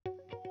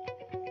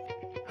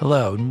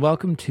Hello, and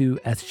welcome to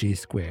SG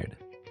Squared.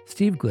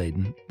 Steve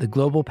Gladen, the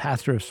global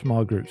pastor of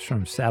small groups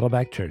from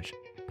Saddleback Church,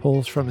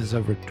 pulls from his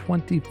over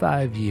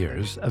 25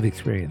 years of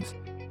experience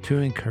to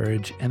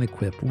encourage and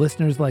equip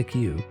listeners like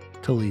you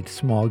to lead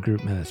small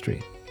group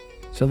ministry.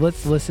 So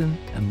let's listen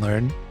and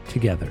learn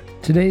together.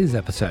 Today's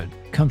episode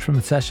comes from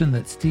a session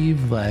that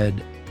Steve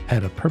led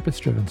at a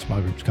purpose-driven small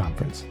groups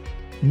conference.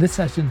 In this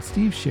session,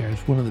 Steve shares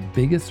one of the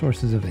biggest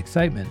sources of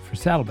excitement for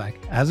Saddleback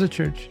as a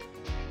church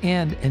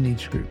and in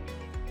each group: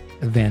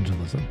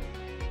 evangelism.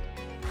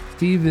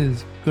 Steve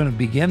is going to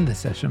begin this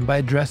session by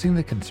addressing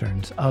the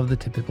concerns of the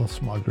typical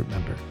small group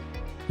member,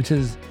 which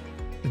is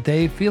that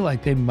they feel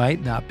like they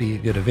might not be a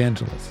good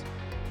evangelist.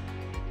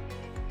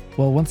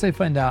 Well, once they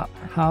find out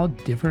how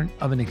different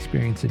of an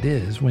experience it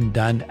is when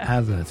done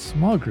as a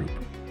small group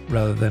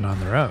rather than on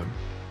their own,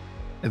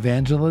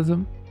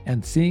 evangelism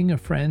and seeing a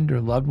friend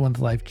or loved one's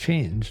life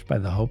changed by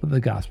the hope of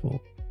the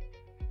gospel,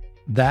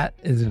 that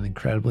is an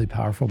incredibly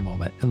powerful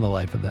moment in the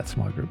life of that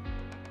small group.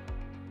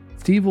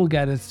 Steve will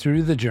guide us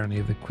through the journey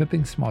of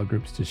equipping small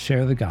groups to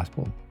share the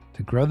gospel,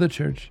 to grow the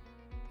church,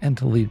 and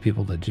to lead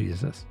people to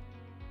Jesus.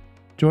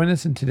 Join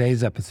us in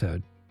today's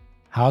episode,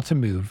 How to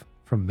Move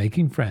from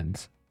Making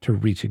Friends to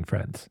Reaching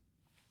Friends.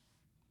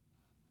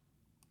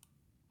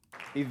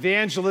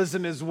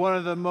 Evangelism is one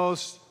of the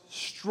most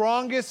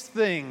strongest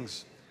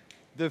things.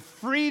 The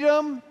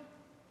freedom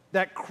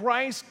that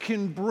Christ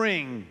can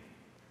bring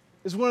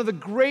is one of the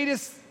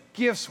greatest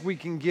gifts we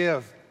can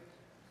give.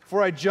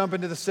 Before I jump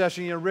into the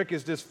session, Rick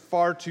is just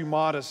far too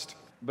modest.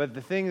 But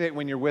the thing that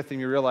when you're with him,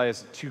 you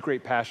realize two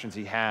great passions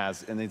he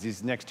has, and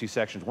these next two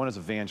sections. One is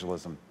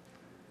evangelism.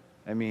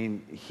 I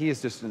mean, he is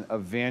just an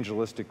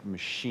evangelistic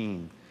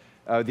machine.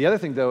 The other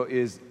thing, though,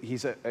 is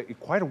he's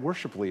quite a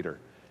worship leader.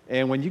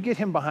 And when you get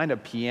him behind a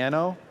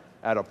piano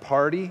at a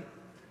party,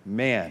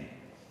 man,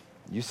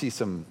 you see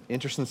some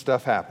interesting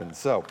stuff happen.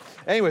 So,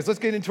 anyways, let's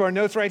get into our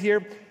notes right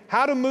here.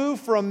 How to move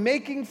from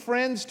making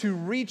friends to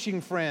reaching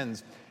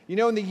friends. You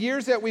know, in the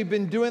years that we've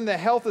been doing the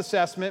health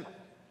assessment,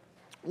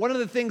 one of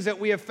the things that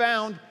we have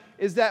found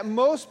is that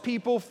most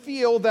people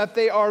feel that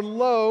they are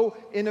low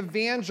in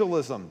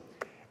evangelism.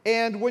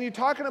 And when you're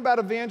talking about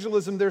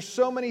evangelism, there's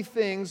so many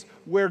things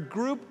where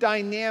group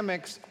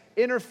dynamics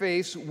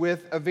interface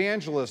with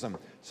evangelism.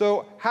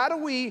 So how do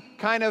we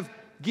kind of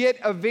get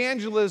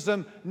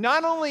evangelism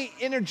not only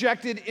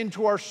interjected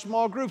into our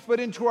small groups, but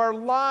into our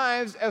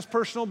lives as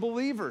personal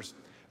believers?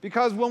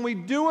 Because when we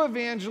do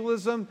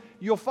evangelism,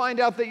 you'll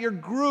find out that your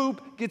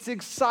group gets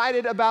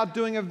excited about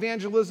doing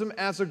evangelism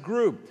as a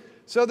group.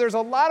 So there's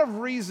a lot of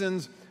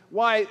reasons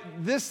why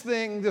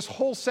this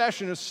whole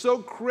session is so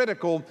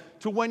critical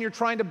to when you're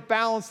trying to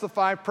balance the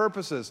five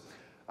purposes.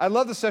 I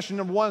love the session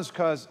number one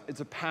because it's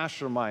a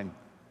passion of mine.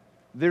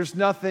 There's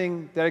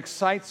nothing that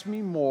excites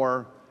me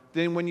more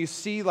than when you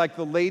see like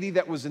the lady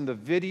that was in the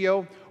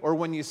video, or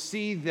when you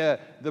see the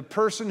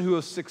person who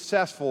is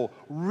successful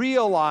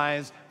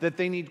realize that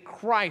they need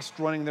Christ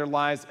running their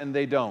lives and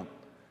they don't.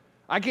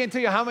 I can't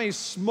tell you how many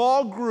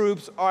small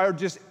groups are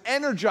just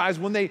energized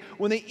when they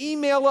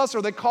email us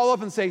or they call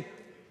up and say,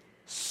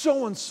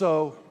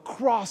 so-and-so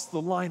crossed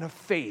the line of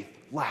faith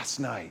last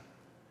night.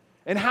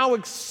 And how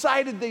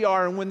excited they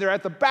are, and when they're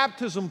at the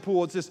baptism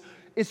pool, it's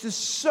just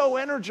so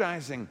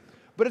energizing.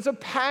 But it's a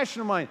passion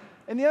of mine.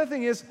 And the other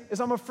thing is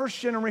I'm a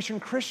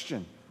first-generation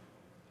Christian.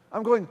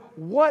 I'm going,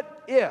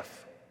 what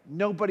if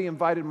nobody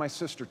invited my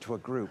sister to a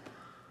group?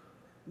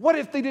 What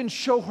if they didn't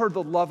show her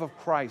the love of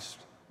Christ?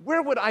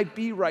 Where would I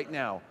be right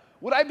now?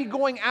 Would I be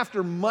going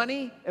after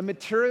money and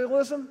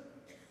materialism?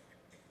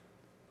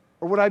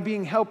 Or would I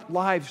be helping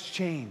lives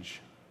change?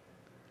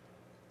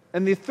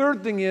 And the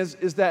third thing is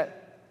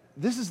that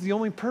this is the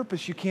only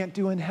purpose you can't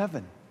do in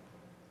heaven.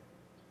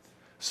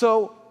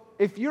 So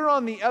if you're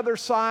on the other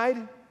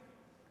side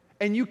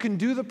and you can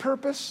do the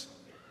purpose,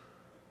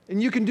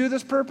 and you can do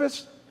this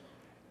purpose,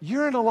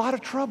 you're in a lot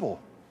of trouble.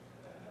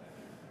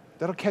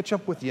 That'll catch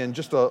up with you in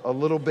just a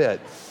little bit.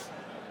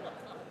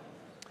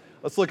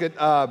 Let's look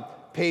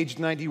at page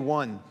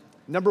 91.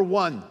 Number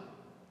one,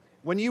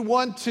 when you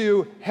want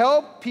to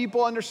help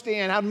people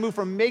understand how to move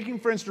from making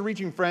friends to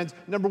reaching friends,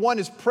 number one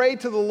is pray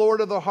to the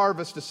Lord of the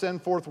harvest to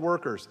send forth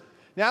workers.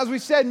 Now, as we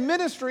said,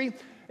 ministry,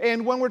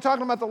 and when we're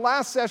talking about the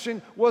last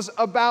session, was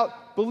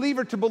about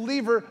believer to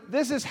believer.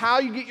 This is how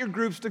you get your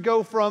groups to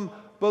go from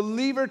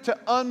believer to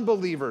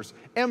unbelievers.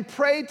 And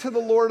pray to the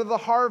Lord of the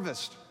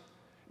harvest.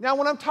 Now,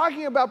 when I'm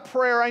talking about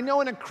prayer, I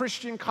know in a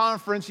Christian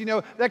conference,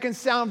 that can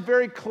sound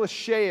very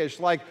cliche-ish,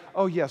 like,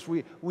 oh yes,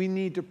 we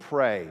need to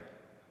pray.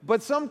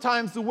 But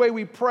sometimes the way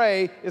we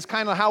pray is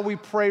kind of how we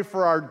pray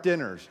for our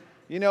dinners.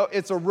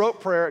 It's a rote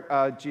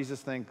prayer.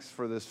 Jesus, thanks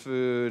for this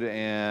food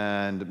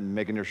and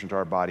make a nourishment to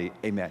our body.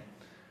 Amen.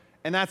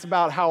 And that's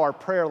about how our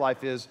prayer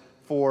life is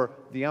for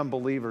the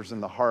unbelievers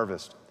in the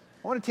harvest.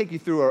 I want to take you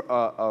through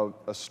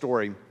a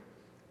story.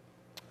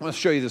 I want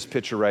to show you this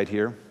picture right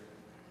here.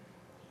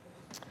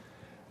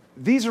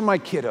 These are my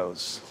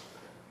kiddos.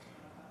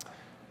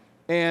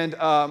 And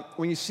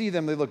when you see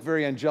them, they look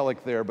very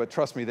angelic there, but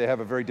trust me, they have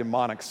a very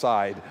demonic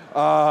side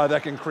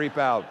that can creep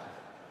out.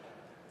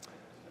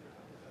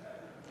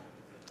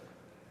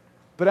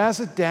 But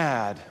as a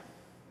dad,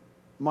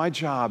 my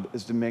job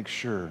is to make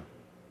sure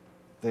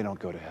they don't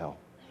go to hell.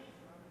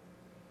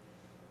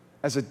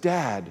 As a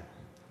dad,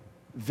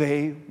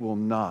 they will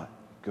not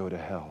go to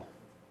hell.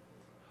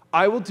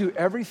 I will do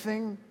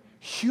everything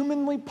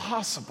humanly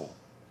possible,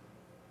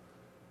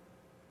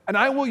 and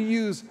I will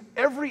use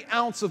every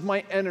ounce of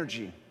my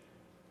energy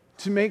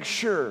to make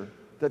sure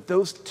that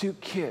those two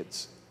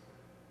kids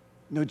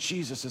know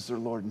Jesus as their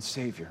Lord and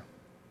Savior.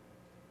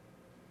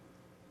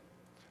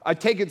 I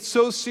take it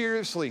so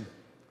seriously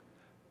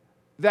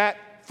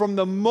that from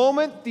the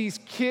moment these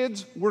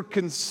kids were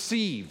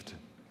conceived,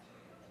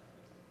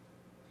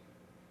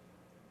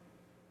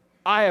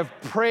 I have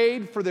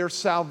prayed for their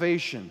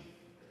salvation.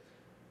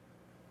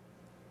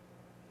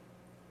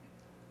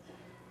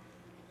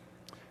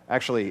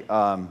 Actually,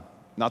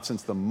 not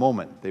since the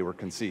moment they were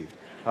conceived.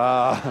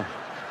 Yeah.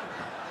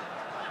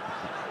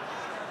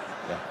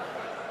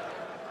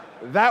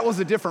 That was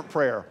a different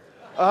prayer.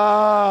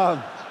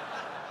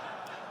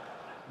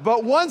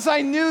 But once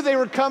I knew they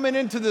were coming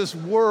into this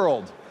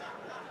world,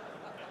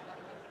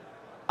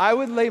 I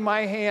would lay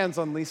my hands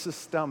on Lisa's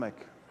stomach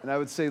and I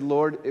would say,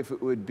 Lord, if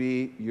it would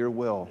be your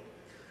will,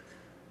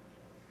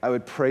 I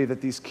would pray that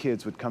these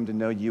kids would come to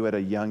know you at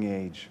a young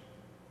age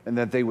and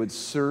that they would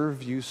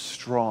serve you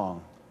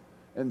strong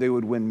and they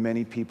would win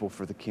many people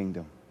for the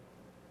kingdom.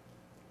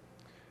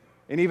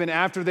 And even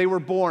after they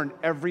were born,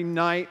 every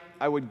night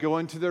I would go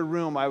into their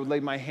room, I would lay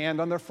my hand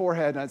on their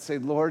forehead and I'd say,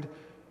 Lord,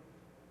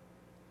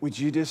 would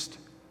you just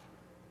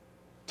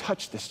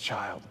touch this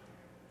child?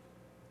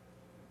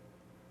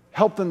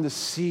 Help them to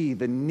see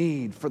the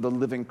need for the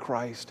living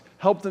Christ.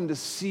 Help them to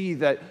see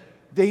that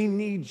they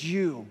need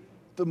you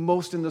the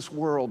most in this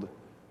world.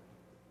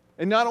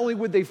 And not only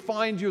would they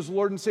find you as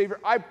Lord and Savior,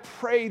 I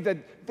pray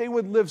that they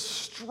would live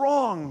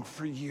strong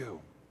for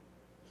you.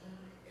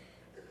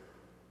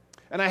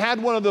 And I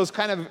had one of those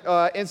kind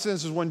of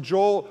instances when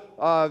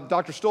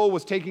Dr. Stoll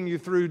was taking you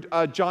through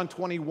John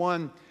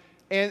 21.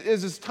 And it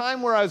was this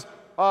time where I was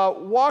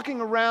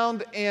walking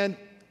around and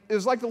it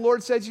was like the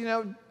Lord said, you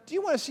know, do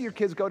you want to see your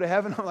kids go to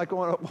heaven? I'm like,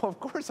 well, of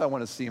course I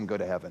want to see them go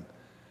to heaven.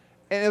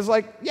 And it was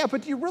like, yeah,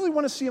 but do you really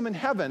want to see them in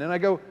heaven? And I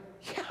go,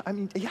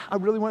 yeah, I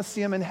really want to see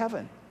them in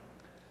heaven.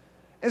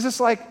 It's just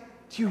like,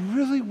 do you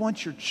really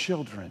want your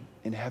children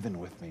in heaven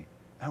with me?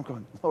 And I'm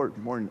going, Lord,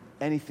 more than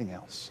anything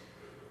else.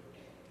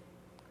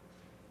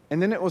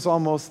 And then it was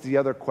almost the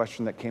other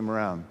question that came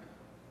around.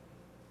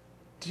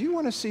 Do you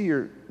want to see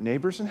your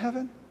neighbors in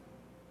heaven?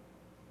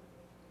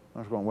 I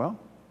was going, well,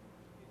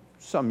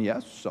 some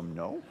yes, some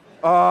no.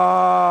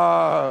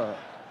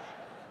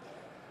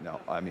 No,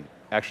 I mean,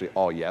 actually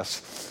all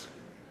yes.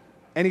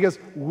 And he goes,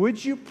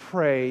 would you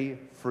pray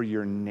for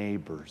your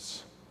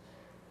neighbors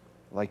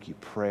like you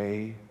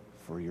pray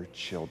for your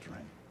children?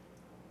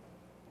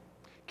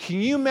 Can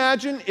you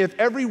imagine if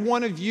every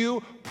one of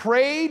you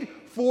prayed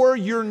for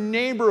your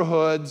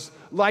neighborhoods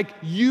like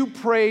you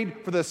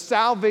prayed for the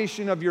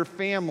salvation of your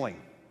family?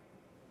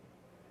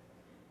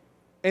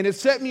 And it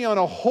set me on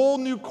a whole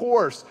new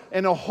course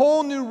and a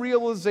whole new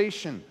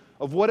realization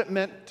of what it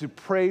meant to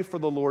pray for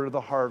the Lord of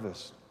the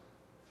harvest.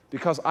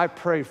 Because I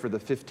pray for the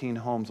 15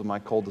 homes in my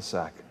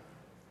cul-de-sac.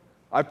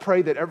 I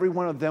pray that every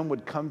one of them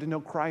would come to know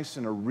Christ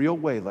in a real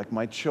way, like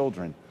my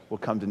children will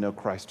come to know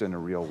Christ in a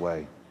real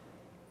way.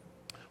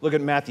 Look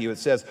at Matthew. It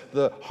says,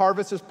 the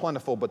harvest is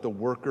plentiful, but the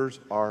workers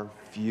are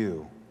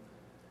few.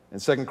 And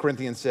 2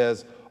 Corinthians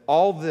says,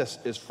 all this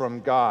is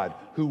from God,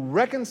 who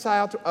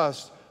reconciled to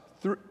us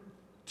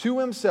to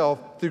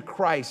himself through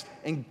Christ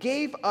and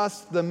gave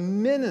us the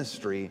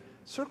ministry,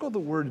 circle the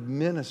word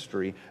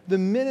ministry, the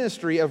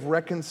ministry of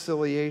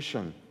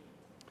reconciliation.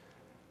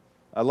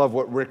 I love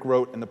what Rick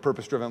wrote in The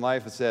Purpose-Driven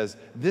Life. It says,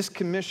 this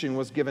commission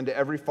was given to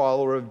every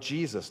follower of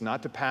Jesus,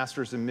 not to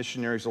pastors and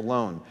missionaries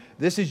alone.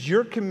 This is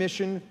your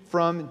commission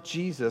from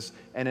Jesus,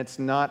 and it's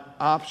not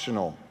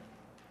optional.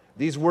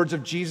 These words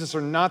of Jesus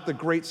are not the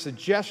great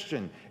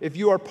suggestion. If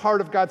you are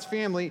part of God's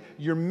family,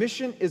 your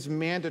mission is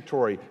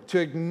mandatory. To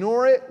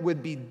ignore it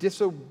would be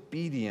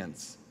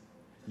disobedience.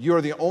 You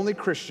are the only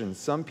Christian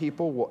some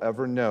people will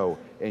ever know,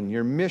 and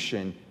your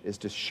mission is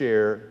to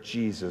share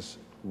Jesus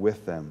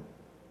with them.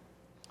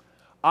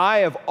 I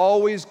have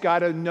always got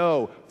to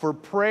know, for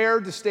prayer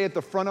to stay at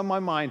the front of my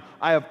mind,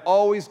 I have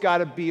always got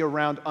to be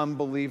around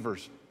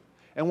unbelievers.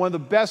 And one of the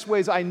best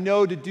ways I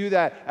know to do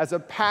that as a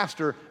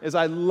pastor is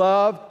I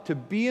love to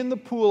be in the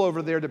pool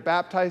over there to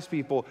baptize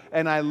people,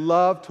 and I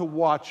love to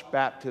watch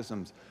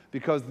baptisms,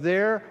 because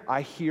there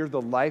I hear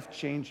the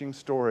life-changing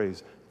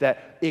stories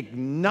that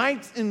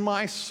ignites in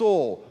my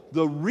soul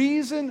the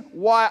reason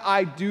why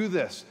I do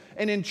this.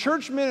 And in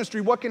church ministry,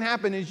 what can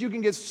happen is you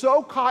can get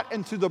so caught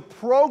into the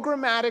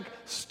programmatic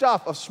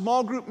stuff of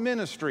small group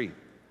ministry,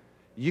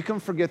 you can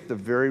forget the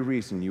very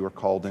reason you were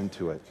called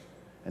into it.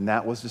 And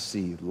that was to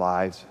see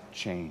lives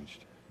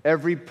changed.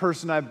 Every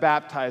person I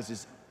baptized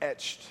is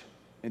etched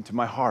into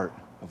my heart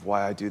of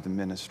why I do the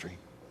ministry.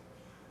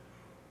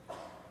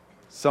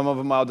 Some of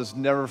them I'll just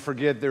never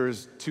forget. There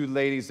was two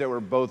ladies that were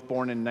both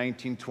born in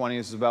 1920.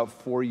 This is about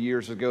 4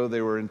 years ago.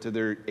 They were into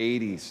their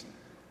 80s.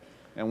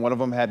 And one of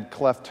them had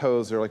cleft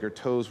toes. They're like her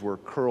toes were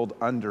curled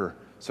under,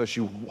 so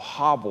she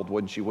hobbled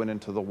when she went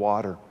into the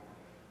water.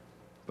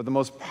 But the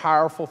most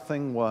powerful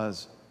thing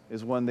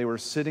is when they were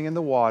sitting in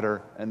the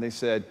water and they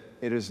said,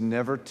 "It is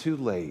never too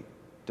late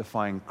to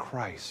find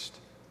Christ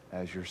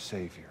as your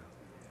Savior."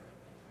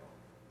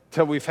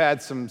 Till we've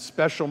had some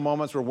special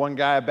moments where one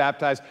guy I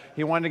baptized,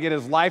 he wanted to get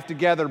his life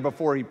together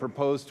before he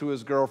proposed to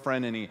his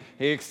girlfriend, and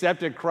he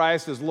accepted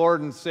Christ as Lord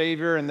and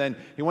Savior, and then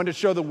he wanted to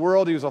show the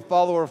world he was a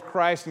follower of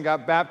Christ and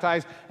got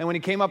baptized, and when he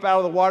came up out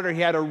of the water,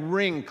 he had a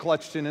ring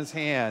clutched in his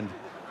hand.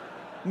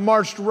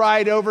 Marched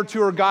right over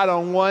to her, got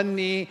on one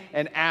knee,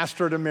 and asked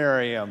her to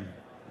marry him.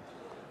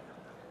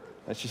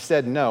 And she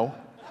said no.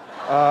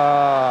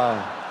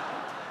 But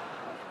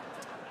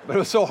it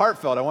was so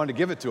heartfelt, I wanted to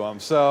give it to him.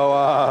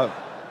 So,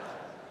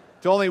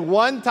 it's only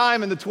one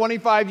time in the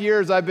 25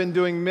 years I've been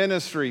doing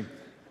ministry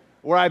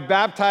where I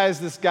baptized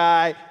this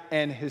guy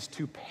and his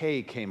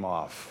toupee came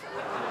off.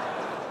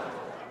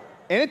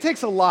 And it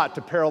takes a lot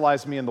to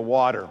paralyze me in the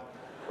water.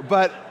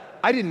 But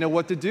I didn't know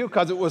what to do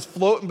because it was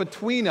floating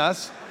between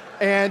us.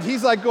 And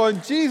he's like going,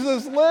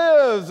 "Jesus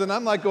lives." And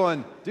I'm like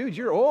going, "Dude,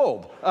 you're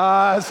old."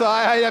 So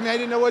I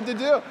didn't know what to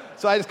do.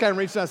 So I just kind of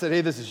reached out and said,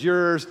 "Hey, this is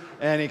yours."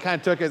 And he kind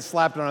of took it,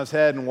 slapped it on his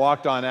head, and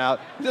walked on out.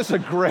 Just a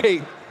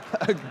great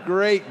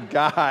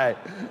guy.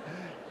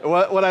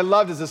 What I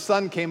loved is his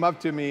son came up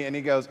to me and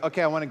he goes,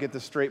 "Okay, I want to get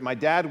this straight. My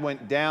dad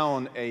went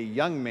down a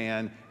young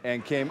man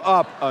and came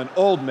up an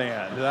old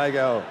man." And I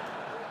go,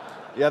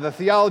 "Yeah, the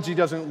theology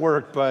doesn't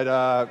work,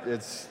 but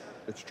it's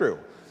true."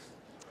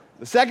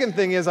 The second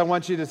thing is I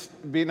want you to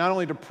be not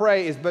only to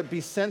pray, but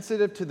be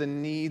sensitive to the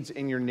needs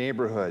in your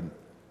neighborhood.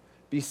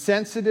 Be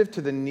sensitive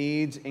to the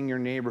needs in your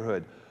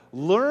neighborhood.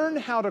 Learn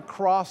how to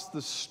cross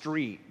the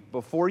street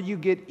before you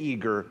get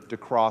eager to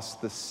cross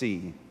the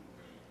sea.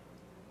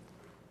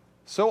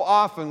 So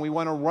often we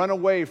want to run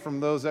away from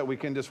those that we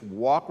can just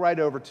walk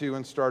right over to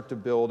and start to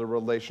build a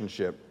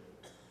relationship.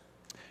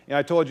 You know,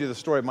 I told you the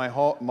story of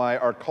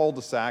our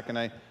cul-de-sac, and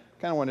I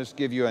kind of want to just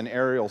give you an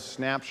aerial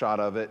snapshot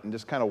of it and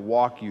just kind of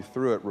walk you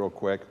through it real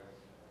quick.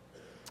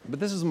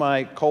 But this is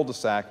my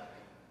cul-de-sac.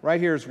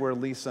 Right here is where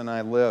Lisa and I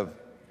live.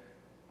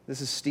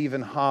 This is Steve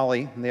and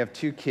Holly, and they have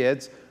 2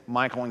 kids,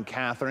 Michael and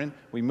Catherine.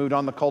 We moved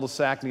on the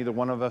cul-de-sac. Neither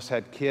one of us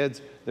had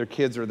kids. Their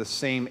kids are the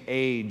same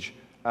age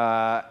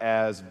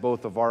as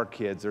both of our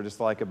kids. They're just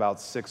like about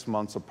 6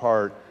 months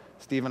apart.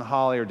 Steve and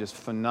Holly are just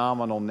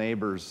phenomenal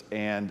neighbors,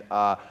 and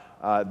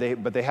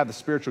but they have the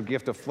spiritual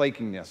gift of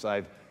flakiness.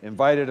 I've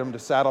invited them to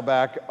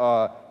Saddleback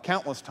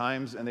countless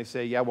times, and they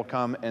say, "Yeah, we'll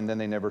come," and then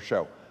they never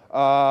show.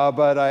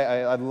 But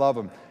I love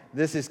them.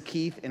 This is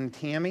Keith and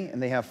Tammy,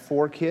 and they have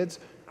 4 kids.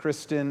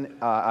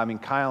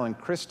 Kyle and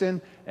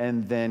Kristen,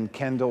 and then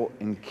Kendall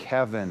and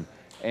Kevin.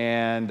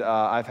 And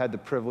I've had the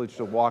privilege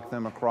to walk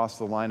them across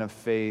the line of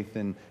faith,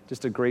 and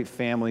just a great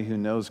family who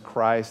knows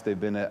Christ. They've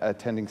been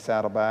attending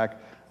Saddleback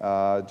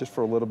just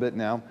for a little bit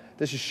now.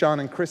 This is Sean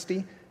and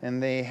Christy,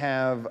 and they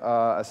have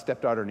a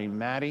stepdaughter named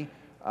Maddie,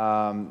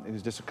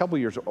 who's just a couple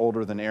years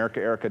older than Erica.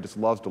 Erica just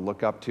loves to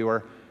look up to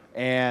her.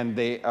 And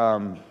they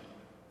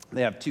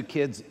have 2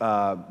 kids,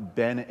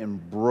 Ben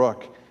and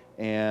Brooke.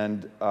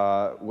 And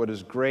what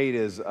is great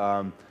is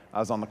I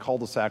was on the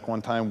cul-de-sac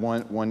one time,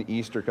 one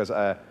Easter, because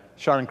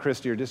Sean and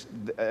Christy are just,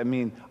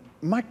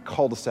 my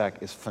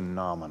cul-de-sac is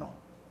phenomenal.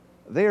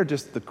 They are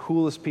just the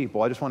coolest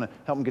people. I just want to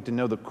help them get to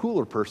know the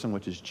cooler person,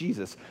 which is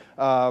Jesus.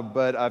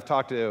 But I've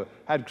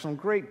had some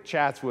great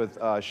chats with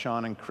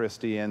Sean and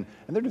Christy, and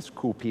they're just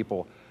cool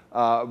people.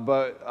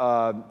 But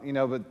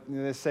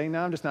they say,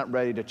 "No, I'm just not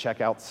ready to check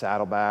out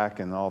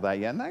Saddleback and all that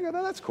yet." And I go,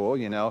 "No, that's cool,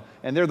 you know."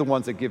 And they're the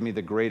ones that give me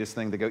the greatest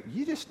thing. They go,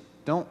 "You just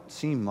don't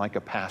seem like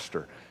a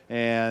pastor."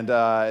 And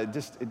I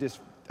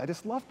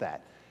just love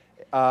that.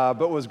 But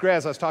what was great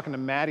is I was talking to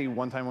Maddie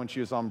one time when she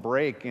was on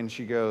break, and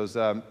she goes,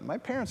 "My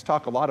parents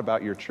talk a lot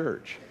about your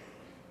church."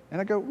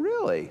 And I go,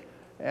 "Really?"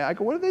 And I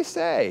go, "What do they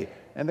say?"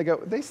 And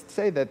they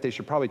say that they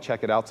should probably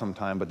check it out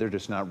sometime, but they're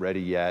just not ready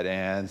yet.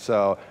 And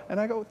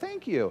I go,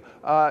 "Thank you.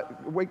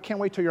 Can't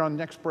wait till you're on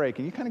next break.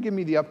 And you kind of give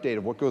me the update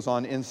of what goes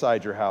on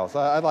inside your house."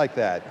 I like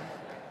that.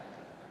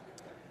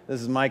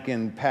 This is Mike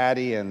and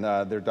Patty and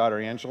their daughter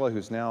Angela,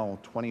 who's now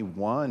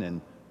 21 and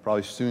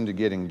probably soon to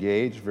get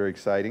engaged. Very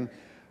exciting.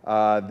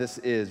 This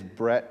is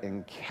Brett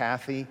and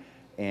Kathy,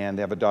 and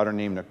they have a daughter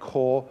named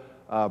Nicole.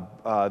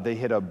 They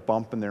hit a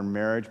bump in their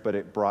marriage, but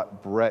it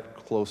brought Brett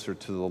closer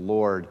to the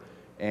Lord.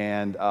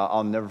 And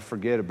I'll never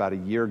forget about a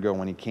year ago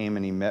when he came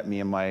and he met me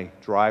in my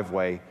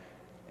driveway,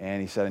 and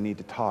he said, "I need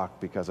to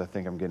talk because I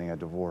think I'm getting a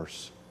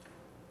divorce."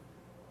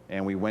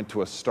 And we went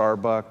to a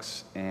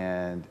Starbucks,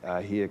 and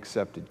he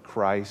accepted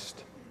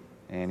Christ,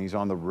 and he's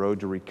on the road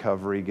to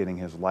recovery, getting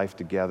his life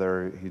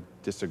together. He's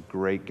just a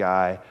great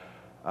guy.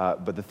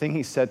 But the thing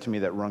he said to me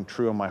that rung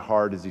true in my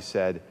heart is he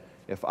said,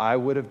 "If I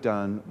would have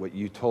done what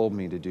you told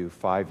me to do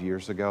 5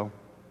 years ago,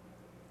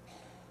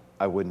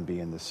 I wouldn't be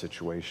in this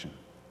situation."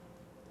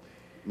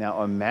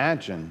 Now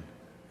imagine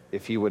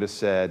if he would have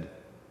said,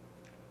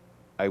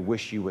 "I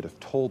wish you would have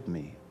told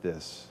me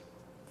this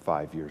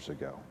 5 years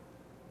ago."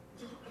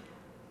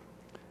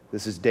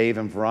 This is Dave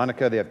and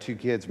Veronica. They have 2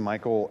 kids,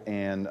 Michael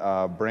and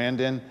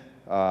Brandon.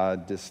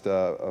 Just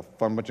a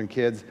fun bunch of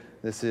kids.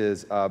 This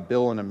is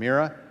Bill and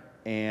Amira.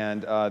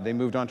 And they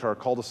moved onto our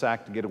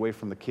cul-de-sac to get away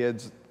from the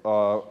kids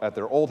at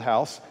their old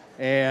house.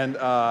 And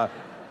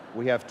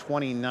we have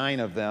 29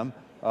 of them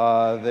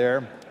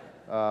there.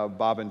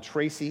 Bob and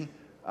Tracy,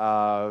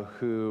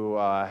 who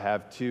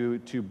have two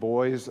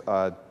boys,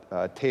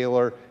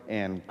 Taylor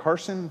and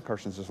Carson.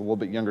 Carson's just a little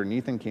bit younger than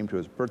Ethan, came to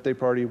his birthday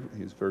party.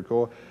 He's very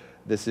cool.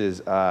 This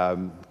is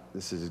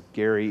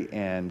Gary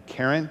and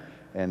Karen,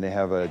 and they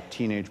have a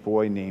teenage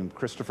boy named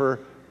Christopher.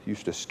 He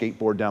used to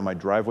skateboard down my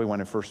driveway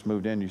when I first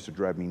moved in. He used to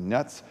drive me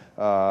nuts,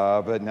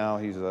 but now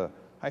he's a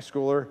high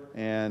schooler,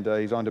 and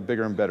he's on to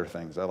bigger and better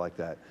things. I like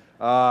that.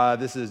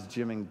 This is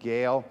Jim and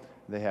Gail.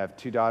 They have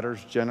 2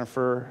 daughters,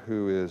 Jennifer,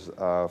 who is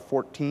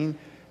 14,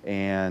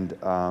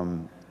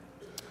 and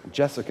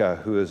Jessica,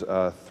 who is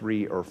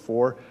 3 or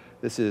 4.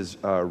 This is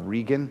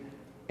Regan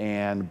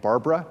and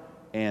Barbara.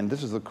 And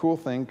this is the cool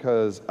thing,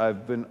 because I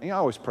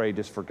always pray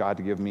just for God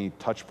to give me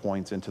touch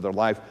points into their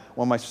life.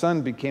 When my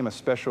son when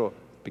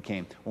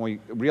we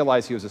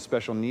realized he was a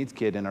special needs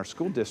kid in our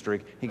school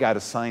district, he got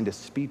assigned a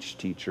speech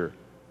teacher.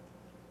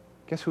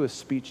 Guess who a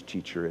speech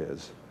teacher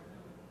is?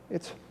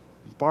 It's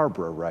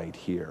Barbara right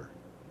here.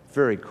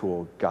 Very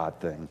cool God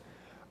thing.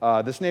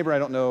 This neighbor I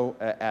don't know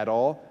at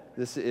all.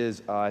 This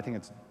is, I think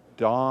it's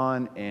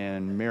Dawn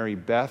and Mary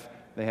Beth.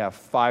 They have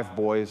 5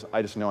 boys.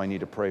 I just know I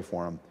need to pray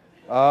for them.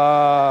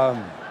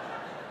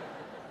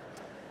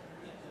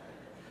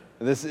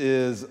 This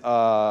is the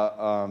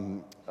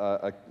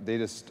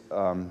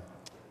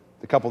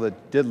couple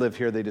that did live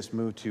here. They just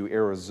moved to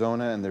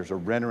Arizona, and there's a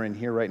renter in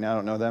here right now. I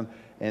don't know them.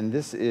 And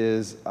this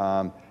is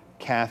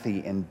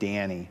Kathy and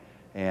Danny,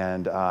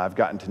 and I've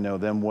gotten to know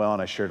them well,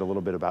 and I shared a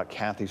little bit about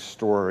Kathy's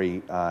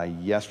story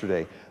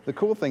yesterday. The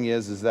cool thing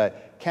is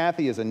that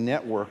Kathy is a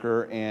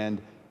networker,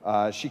 and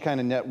she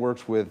kind of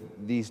networks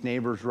with these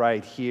neighbors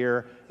right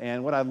here.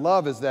 And what I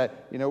love is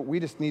that, we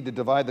just need to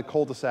divide the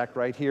cul-de-sac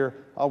right here.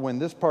 I'll win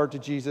this part to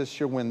Jesus.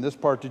 She'll win this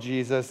part to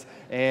Jesus.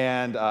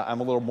 And I'm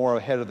a little more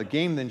ahead of the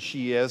game than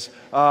she is.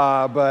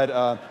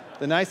 But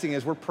the nice thing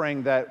is we're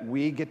praying that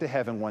we get to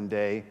heaven one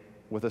day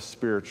with a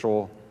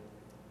spiritual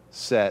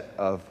set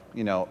of,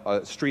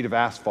 a street of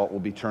asphalt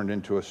will be turned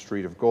into a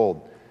street of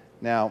gold.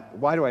 Now,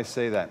 why do I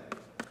say that?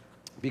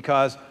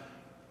 Because,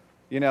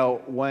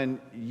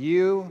 when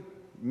you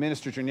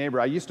minister to your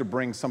neighbor, I used to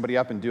bring somebody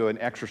up and do an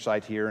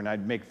exercise here, and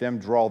I'd make them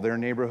draw their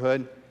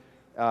neighborhood.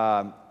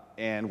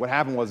 And what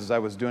happened was I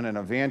was doing an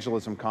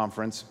evangelism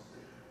conference,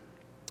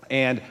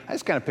 and I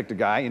just kind of picked a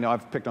guy.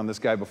 I've picked on this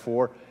guy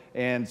before.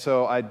 And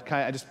so I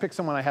just picked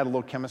someone I had a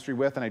little chemistry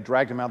with, and I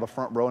dragged him out of the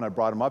front row, and I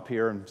brought him up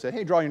here and said,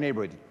 hey, draw your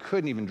neighborhood. He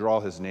couldn't even draw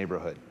his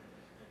neighborhood.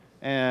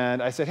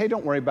 And I said, hey,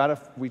 don't worry about it.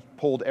 We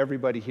pulled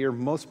everybody here.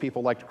 Most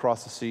people like to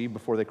cross the sea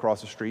before they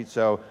cross the street,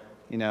 so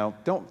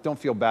don't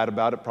feel bad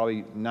about it.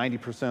 Probably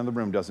 90% of the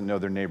room doesn't know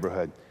their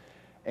neighborhood.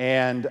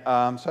 And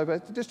so I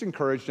just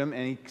encouraged him,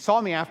 and he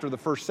saw me after the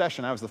first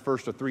session. I was the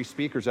first of 3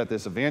 speakers at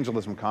this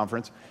evangelism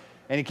conference,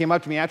 and he came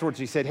up to me afterwards.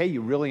 He said, hey,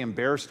 you really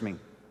embarrassed me.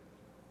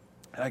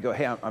 And I go,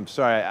 hey, I'm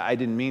sorry, I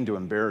didn't mean to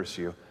embarrass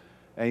you.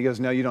 And he goes,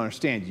 no, you don't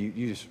understand.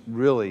 You just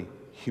really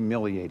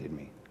humiliated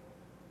me.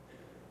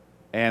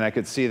 And I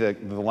could see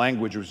that the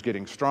language was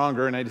getting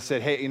stronger, and I just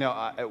said, hey,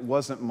 it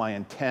wasn't my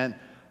intent.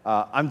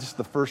 I'm just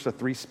the first of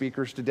 3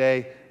 speakers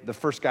today. The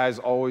first guy is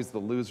always the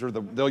loser.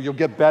 You'll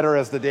get better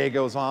as the day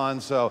goes on,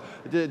 so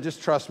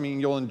just trust me, and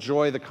you'll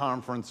enjoy the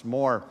conference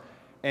more.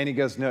 And he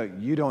goes, no,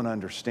 you don't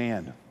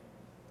understand.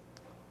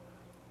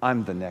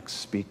 I'm the next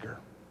speaker.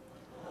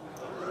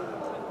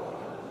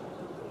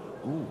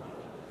 Ooh.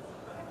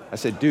 I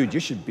said, dude, you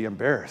should be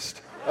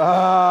embarrassed.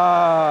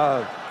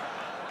 Let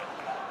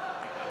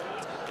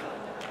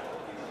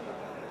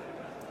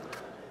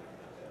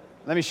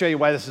me show you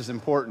why this is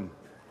important.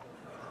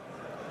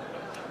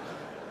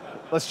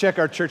 Let's check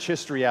our church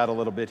history out a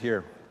little bit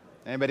here.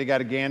 Anybody got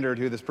a gander at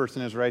who this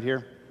person is right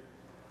here?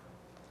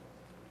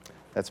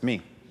 That's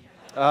me.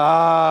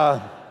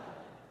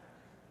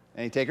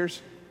 Any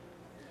takers?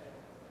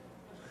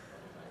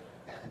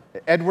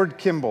 Edward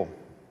Kimball.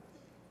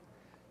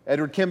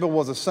 Edward Kimball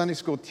was a Sunday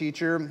school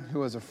teacher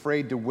who was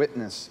afraid to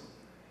witness.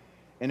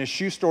 In a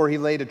shoe store, he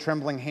laid a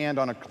trembling hand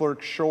on a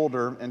clerk's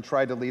shoulder and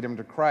tried to lead him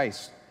to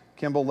Christ.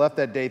 Kimball left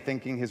that day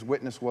thinking his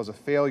witness was a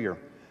failure.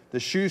 The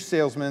shoe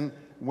salesman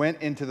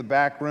went into the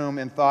back room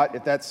and thought,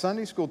 if that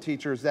Sunday school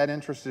teacher is that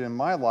interested in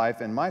my life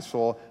and my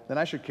soul, then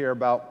I should care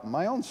about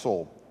my own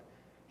soul.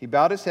 He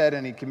bowed his head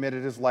and he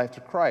committed his life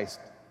to Christ.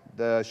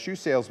 The shoe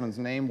salesman's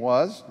name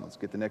was, let's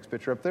get the next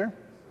picture up there.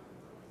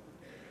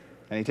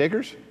 Any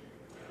takers?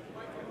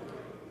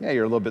 Yeah,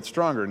 you're a little bit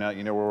stronger now.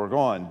 You know where we're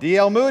going.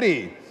 D.L.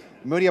 Moody.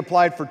 Moody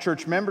applied for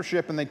church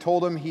membership, and they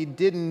told him he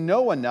didn't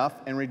know enough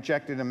and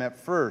rejected him at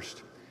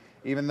first.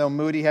 Even though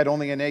Moody had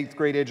only an 8th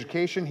grade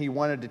education, he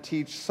wanted to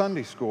teach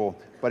Sunday school,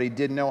 but he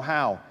didn't know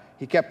how.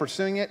 He kept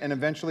pursuing it, and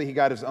eventually he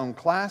got his own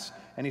class,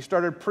 and he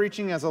started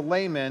preaching as a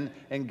layman,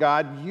 and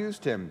God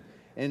used him.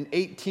 In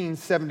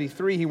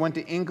 1873, he went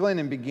to England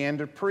and began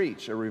to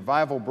preach. A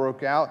revival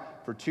broke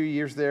out for 2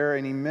 years there,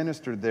 and he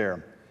ministered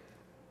there.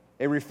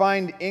 A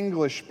refined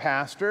English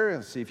pastor,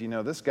 let's see if you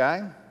know this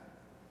guy.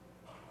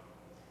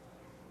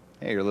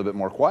 Hey, you're a little bit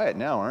more quiet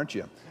now, aren't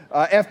you?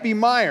 F.B.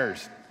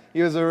 Myers.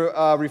 He was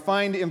a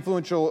refined,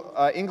 influential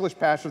English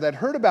pastor that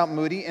heard about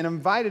Moody and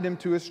invited him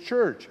to his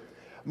church.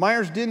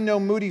 Myers didn't know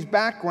Moody's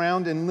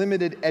background and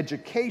limited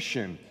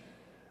education.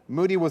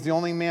 Moody was the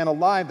only man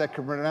alive that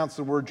could pronounce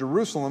the word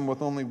Jerusalem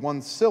with only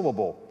one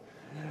syllable.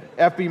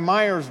 F.B.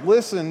 Myers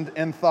listened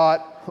and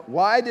thought,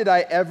 why did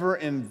I ever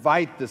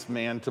invite this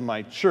man to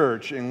my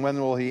church, and when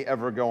will he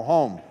ever go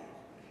home?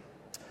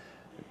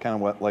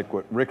 Kind of like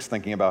what Rick's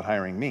thinking about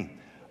hiring me.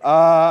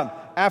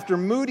 After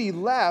Moody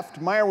left,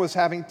 Meyer was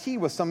having tea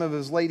with some of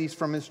his ladies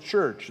from his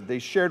church. They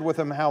shared with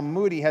him how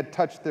Moody had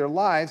touched their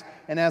lives,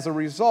 and as a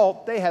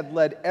result, they had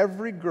led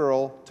every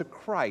girl to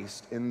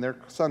Christ in their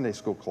Sunday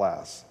school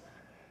class.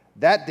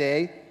 That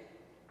day,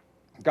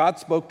 God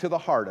spoke to the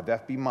heart of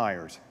F.B.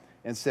 Myers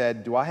and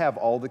said, do I have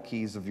all the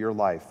keys of your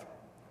life?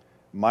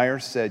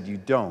 Myers said, you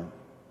don't,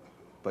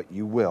 but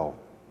you will.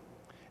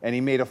 And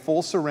he made a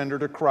full surrender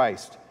to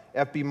Christ.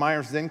 F.B.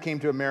 Myers then came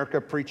to America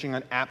preaching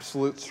on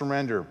absolute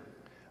surrender.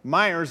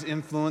 Myers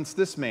influenced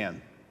this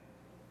man.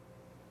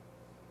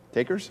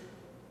 Takers?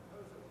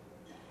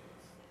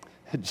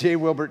 J.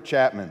 Wilbert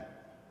Chapman.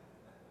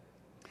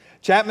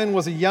 Chapman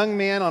was a young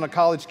man on a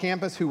college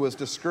campus who was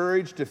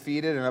discouraged,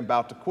 defeated, and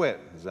about to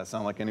quit. Does that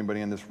sound like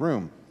anybody in this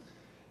room?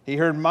 He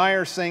heard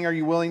Myers saying, are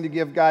you willing to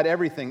give God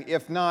everything?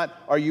 If not,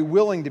 are you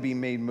willing to be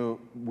made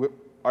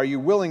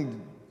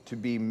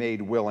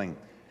willing?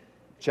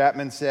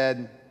 Chapman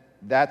said,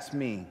 that's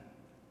me.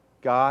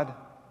 God,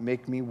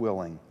 make me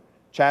willing.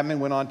 Chapman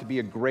went on to be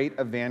a great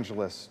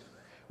evangelist.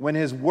 When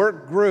his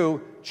work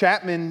grew,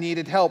 Chapman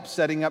needed help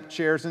setting up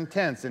chairs and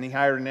tents, and he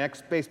hired an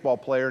ex-baseball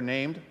player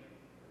named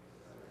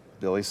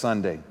Billy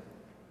Sunday.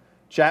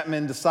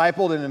 Chapman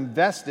discipled and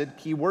invested,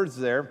 key words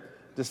there,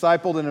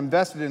 discipled and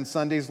invested in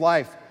Sunday's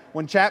life.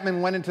 When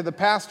Chapman went into the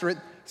pastorate,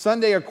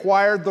 Sunday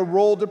acquired the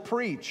role to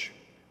preach.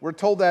 We're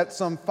told that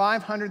some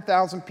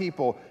 500,000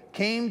 people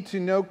came to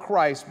know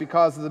Christ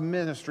because of the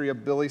ministry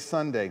of Billy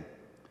Sunday.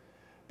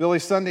 Billy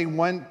Sunday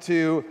went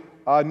to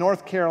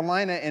North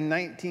Carolina in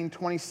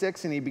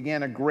 1926, and he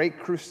began a great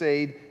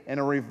crusade, and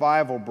a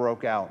revival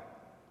broke out.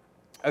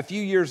 A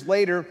few years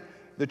later,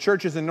 the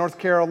churches in North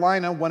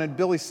Carolina wanted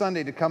Billy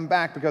Sunday to come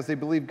back because they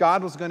believed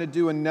God was going to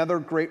do another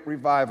great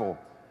revival.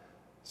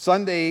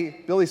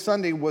 Billy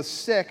Sunday was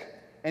sick,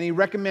 and he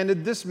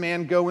recommended this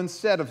man go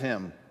instead of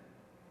him.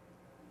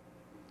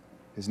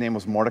 His name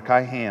was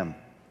Mordecai Ham.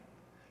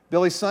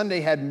 Billy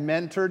Sunday had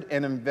mentored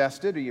and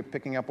invested. Are you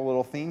picking up a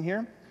little theme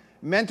here?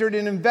 Mentored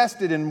and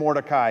invested in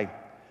Mordecai.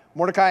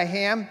 Mordecai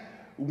Ham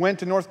went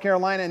to North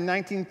Carolina in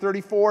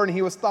 1934, and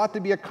he was thought to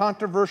be a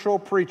controversial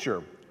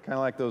preacher, kind of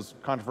like those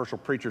controversial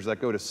preachers that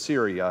go to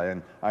Syria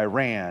and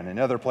Iran and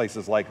other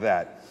places like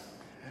that.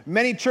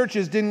 Many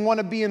churches didn't want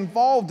to be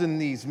involved in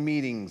these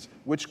meetings,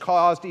 which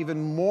caused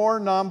even more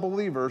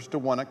non-believers to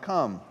want to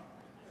come.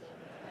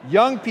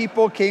 Young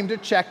people came to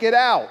check it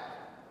out.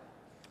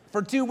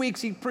 For 2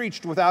 weeks, he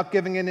preached without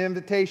giving an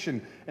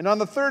invitation. And on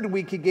the third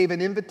week, he gave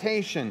an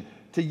invitation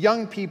to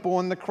young people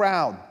in the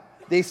crowd.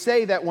 They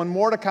say that when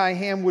Mordecai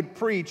Ham would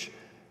preach,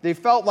 they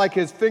felt like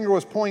his finger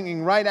was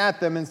pointing right at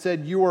them and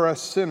said, you are a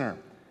sinner.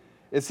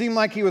 It seemed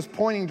like he was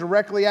pointing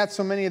directly at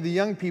so many of the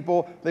young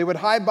people, they would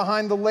hide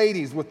behind the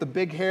ladies with the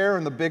big hair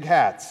and the big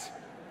hats.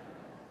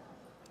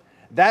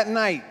 That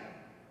night,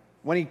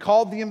 when he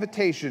called the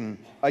invitation,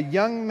 a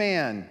young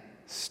man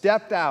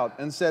stepped out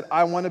and said,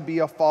 I want to be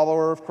a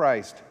follower of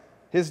Christ.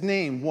 His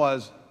name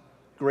was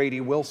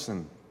Grady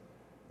Wilson.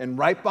 And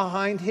right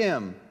behind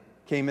him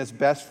came his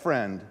best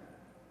friend,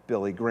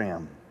 Billy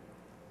Graham,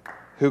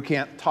 who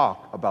can't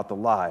talk about the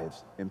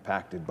lives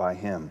impacted by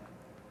him.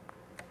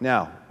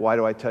 Now, why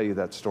do I tell you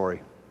that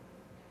story?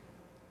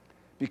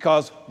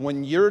 Because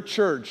when your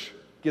church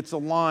gets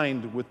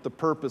aligned with the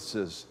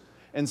purposes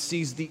and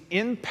sees the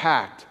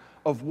impact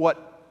of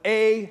what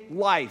a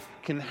life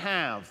can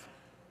have,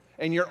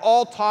 and you're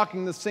all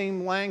talking the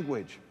same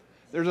language.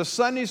 There's a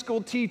Sunday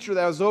school teacher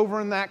that was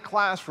over in that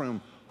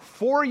classroom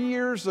 4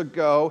 years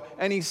ago,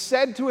 and he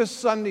said to his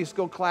Sunday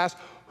school class,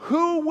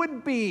 who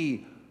would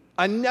be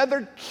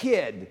another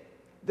kid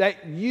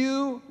that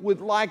you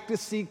would like to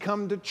see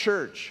come to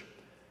church?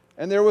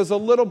 And there was a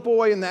little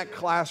boy in that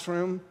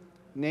classroom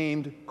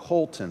named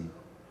Colton.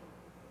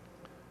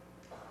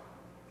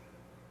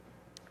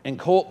 And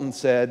Colton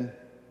said,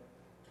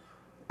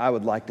 I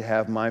would like to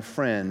have my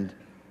friend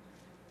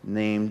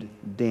named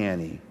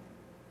Danny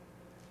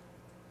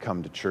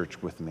come to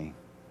church with me.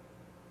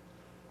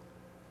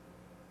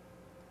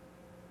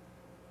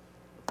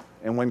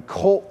 And when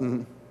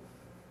Colton,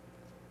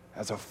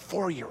 as a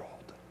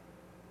 4-year-old,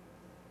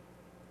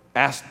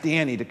 asked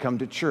Danny to come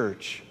to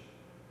church,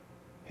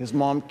 his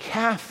mom,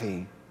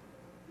 Kathy,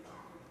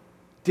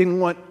 didn't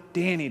want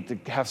Danny to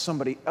have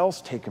somebody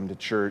else take him to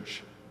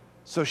church,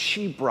 so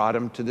she brought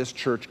him to this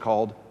church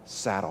called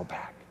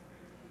Saddleback.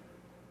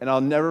 And I'll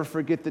never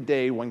forget the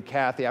day when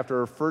Kathy, after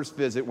her first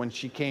visit, when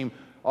she came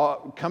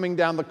coming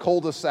down the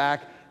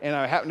cul-de-sac, and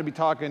I happened to be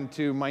talking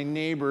to my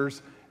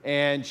neighbors,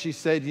 and she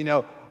said,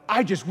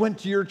 I just went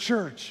to your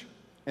church.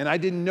 And I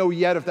didn't know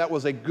yet if that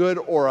was a good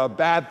or a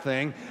bad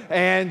thing.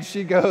 And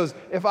she goes,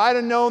 if I'd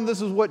have known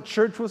this is what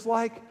church was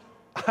like,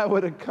 I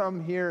would have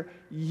come here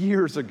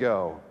years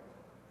ago.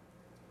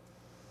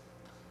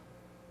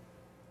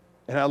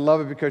 And I love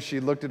it because she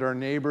looked at our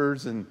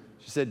neighbors and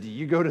she said, do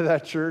you go to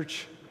that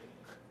church?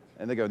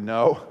 And they go,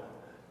 no.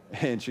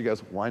 And she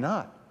goes, why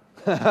not?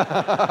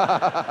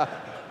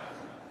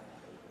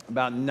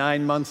 About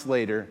 9 months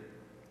later,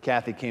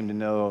 Kathy came to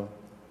know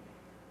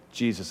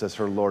Jesus as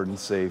her Lord and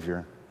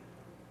Savior.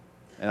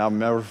 And I'll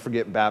never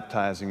forget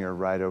baptizing her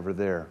right over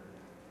there.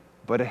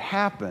 But it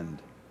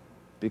happened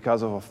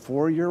because of a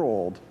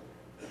 4-year-old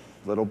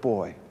little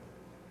boy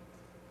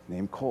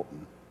named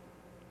Colton.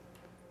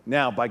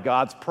 Now, by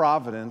God's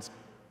providence,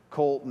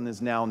 Colton is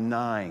now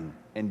 9,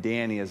 and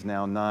Danny is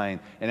now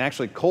 9. And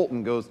actually,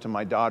 Colton goes to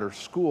my daughter's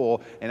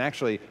school, and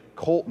actually,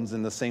 Colton's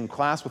in the same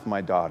class with my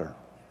daughter.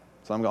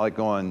 So I'm like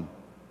going,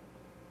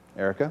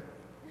 Erica,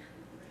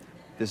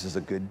 this is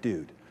a good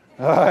dude.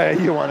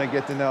 You want to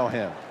get to know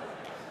him.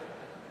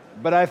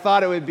 But I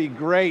thought it would be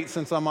great,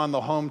 since I'm on the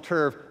home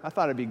turf, I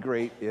thought it'd be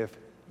great if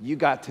you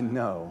got to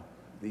know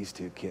these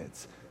two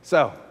kids.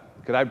 So,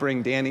 could I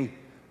bring Danny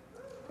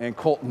and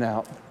Colton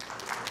out?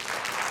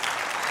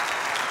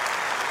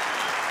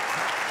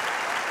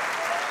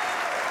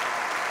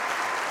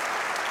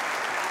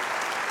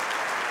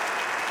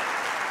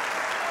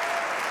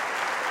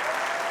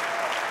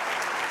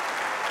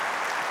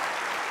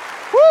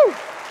 Woo!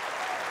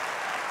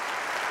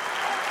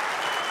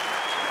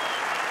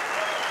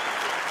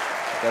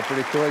 That's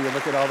pretty cool. You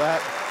look at all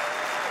that.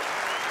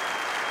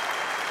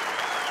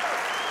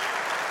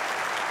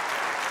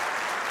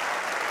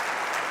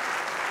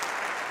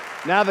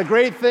 Now, the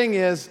great thing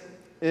is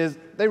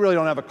they really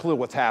don't have a clue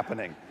what's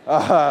happening.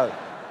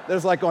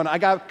 There's like going, I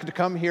got to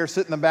come here,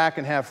 sit in the back,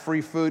 and have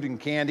free food and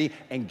candy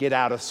and get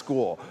out of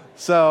school.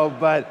 So,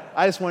 but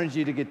I just wanted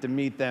you to get to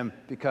meet them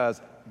because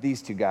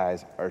these two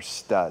guys are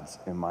studs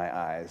in my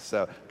eyes.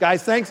 So,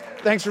 guys, thanks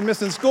for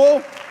missing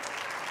school.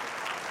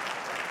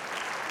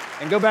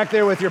 And go back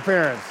there with your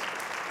parents.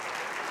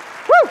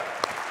 Woo!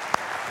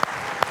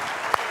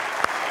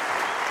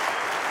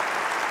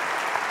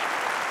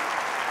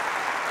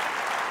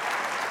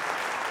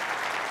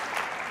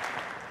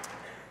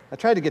 I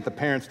tried to get the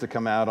parents to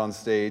come out on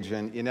stage,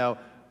 and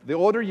the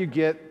older you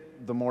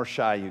get, the more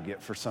shy you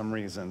get for some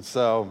reason.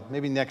 So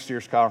maybe next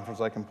year's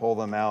conference I can pull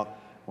them out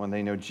when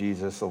they know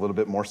Jesus a little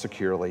bit more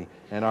securely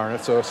and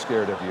aren't so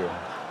scared of you.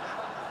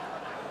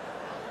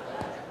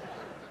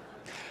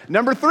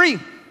 Number 3.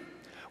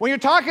 When you're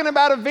talking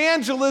about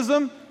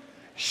evangelism,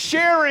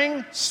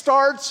 sharing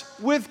starts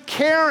with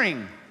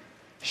caring.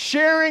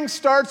 Sharing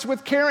starts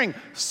with caring.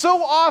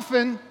 So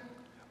often,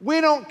 we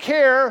don't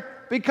care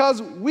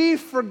because we've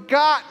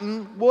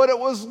forgotten what it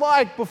was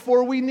like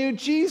before we knew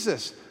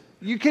Jesus.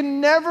 You can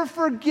never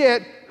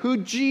forget who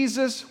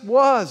Jesus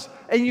was,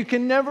 and you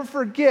can never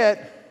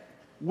forget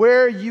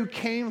where you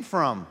came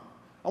from.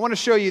 I want to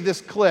show you this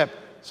clip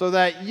so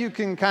that you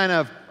can kind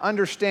of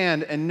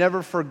understand and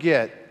never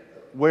forget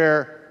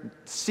where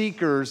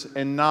seekers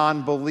and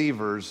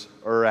non-believers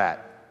are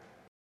at.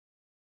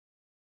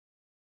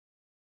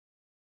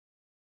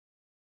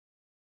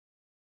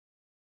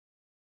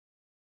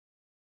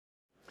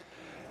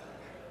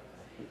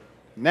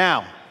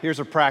 Now, here's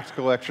a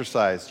practical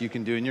exercise you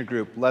can do in your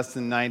group, less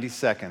than 90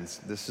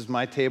 seconds. This is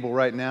my table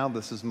right now.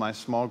 This is my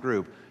small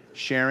group.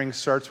 Sharing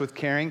starts with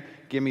caring.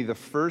 Give me the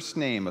first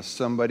name of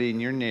somebody in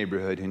your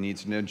neighborhood who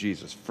needs to know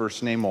Jesus.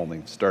 First name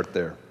only. Start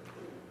there.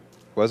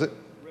 Was it?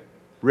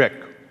 Rick.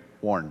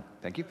 Warren.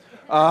 Thank you.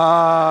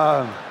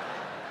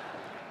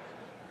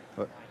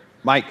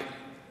 Mike.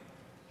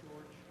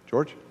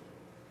 George.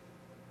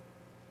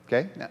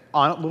 Okay. Now,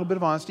 on a little bit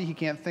of honesty, he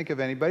can't think of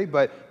anybody,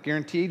 but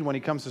guaranteed when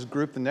he comes to his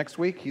group the next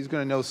week, he's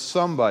going to know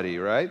somebody,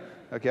 right?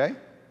 Okay.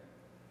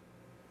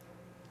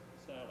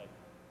 Sally.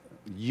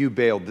 You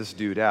bailed this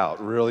dude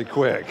out really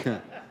quick.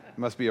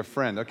 Must be a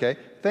friend. Okay.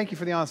 Thank you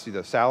for the honesty,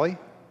 though. Sally?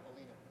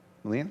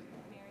 Melina?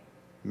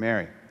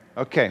 Mary.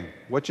 Okay.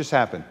 What just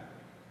happened?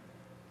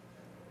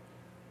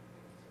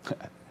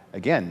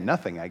 Again,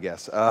 nothing, I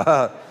guess.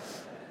 What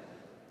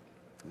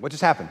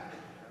just happened?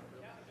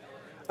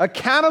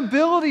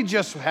 Accountability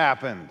just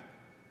happened.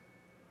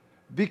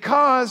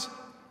 Because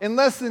in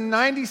less than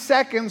 90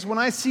 seconds, when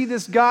I see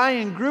this guy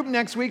in group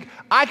next week,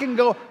 I can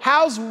go,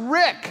 how's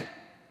Rick?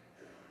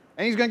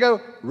 And he's going to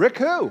go, Rick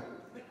who?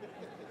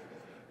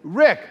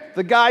 Rick,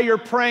 the guy you're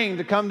praying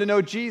to come to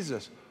know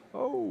Jesus.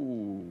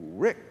 Oh,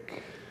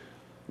 Rick.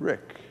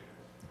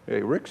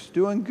 Hey, Rick's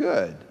doing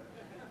good.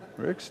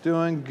 Rick's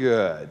doing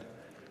good.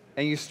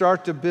 And you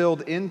start to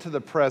build into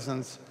the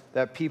presence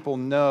that people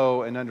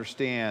know and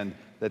understand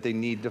that they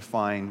need to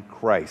find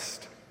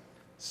Christ.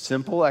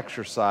 Simple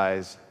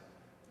exercise,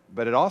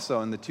 but it also,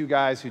 and the two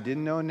guys who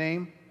didn't know a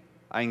name,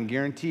 I can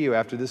guarantee you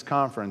after this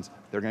conference,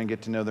 they're going to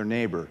get to know their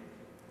neighbor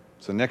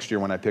So next year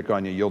when I pick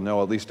on you, you'll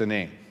know at least a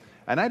name.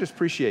 And I just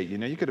appreciate, you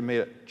could have made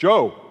it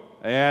Joe,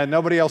 and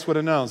nobody else would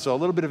have known. So a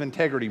little bit of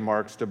integrity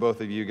marks to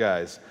both of you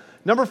guys.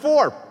 Number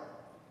 4,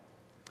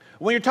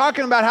 when you're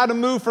talking about how to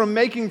move from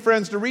making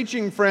friends to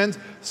reaching friends,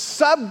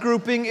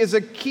 subgrouping is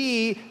a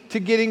key to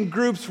getting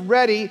groups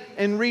ready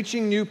and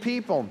reaching new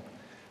people.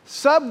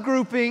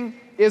 Subgrouping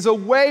is a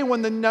way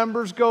when the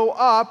numbers go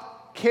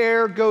up,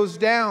 care goes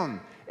down.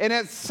 And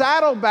at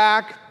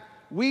Saddleback,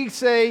 we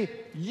say,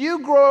 you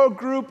grow a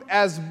group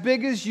as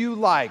big as you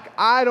like.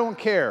 I don't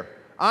care.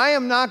 I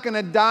am not going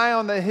to die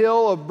on the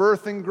hill of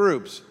birthing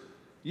groups.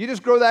 You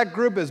just grow that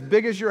group as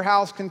big as your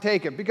house can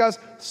take it. Because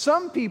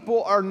some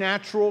people are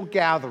natural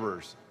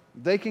gatherers.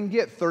 They can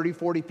get 30,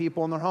 40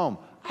 people in their home.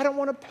 I don't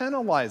want to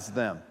penalize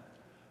them.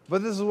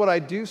 But this is what I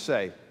do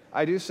say.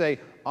 I do say,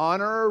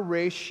 honor a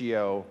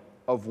ratio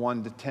of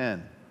 1 to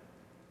 10.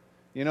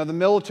 The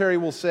military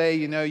will say,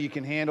 you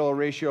can handle a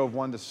ratio of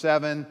 1 to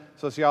 7.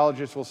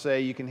 Sociologists will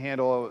say you can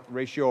handle a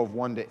ratio of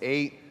 1 to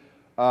 8.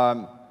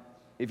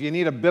 If you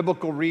need a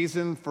biblical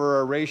reason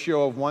for a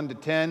ratio of 1 to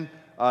 10,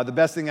 the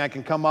best thing I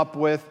can come up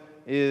with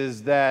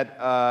is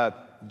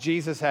that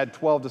Jesus had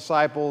 12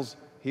 disciples.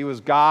 He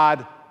was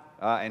God,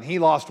 and he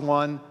lost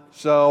 1.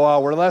 So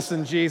we're less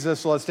than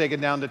Jesus, so let's take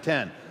it down to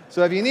 10.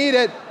 So if you need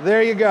it,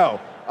 there you go.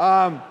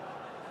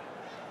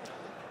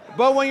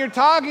 But when you're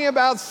talking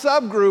about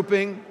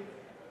subgrouping,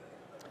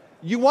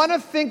 you want to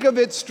think of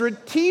it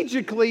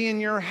strategically in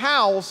your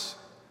house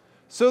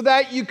so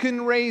that you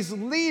can raise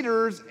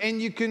leaders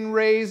and you can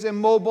raise and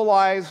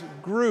mobilize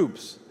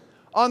groups.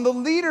 On the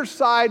leader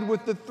side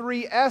with the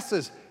 3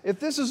 S's, if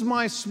this is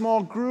my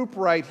small group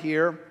right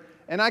here,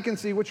 and I can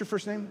see, what's your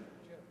first name?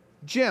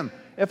 Jim.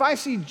 If I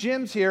see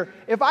Jim's here,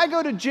 if I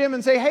go to Jim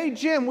and say, hey,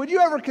 Jim, would you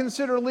ever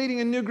consider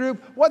leading a new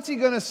group? What's he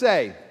going to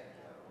say?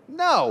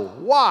 No.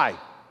 Why?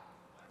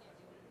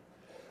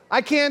 I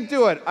can't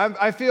do it.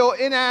 I feel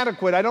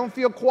inadequate. I don't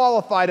feel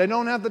qualified. I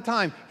don't have the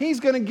time. He's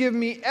going to give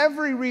me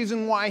every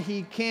reason why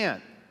he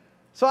can't.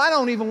 So I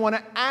don't even want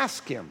to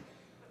ask him.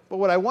 But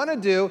what I want to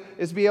do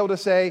is be able to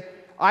say,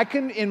 I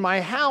can, in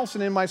my house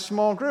and in my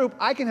small group,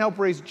 I can help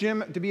raise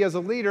Jim to be as a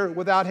leader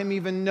without him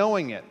even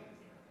knowing it.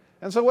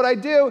 And so what I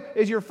do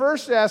is your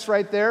first S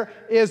right there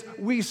is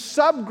we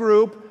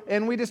subgroup,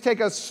 and we just take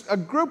a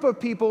group of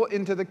people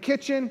into the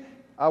kitchen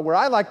where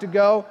I like to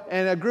go,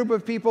 and a group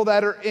of people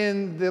that are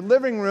in the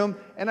living room,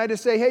 and I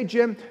just say, hey,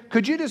 Jim,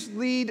 could you just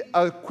lead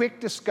a quick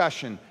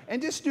discussion and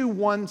just do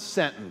 1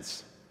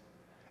 sentence?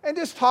 And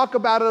just talk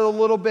about it a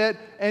little bit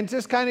and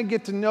just kind of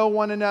get to know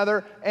one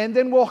another, and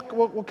then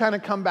we'll kind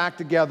of come back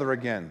together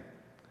again.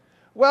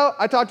 Well,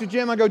 I talked to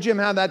Jim. I go, Jim,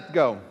 how'd that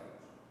go?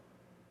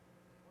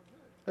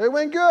 It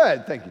went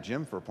good. Thank you,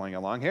 Jim, for playing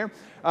along here.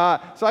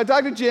 So I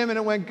talked to Jim, and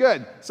it went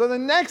good. So the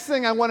next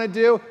thing I want to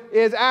do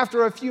is,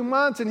 after a few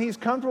months, and he's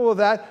comfortable with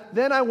that,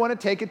 then I want to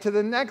take it to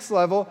the next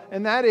level,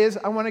 and that is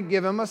I want to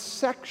give him a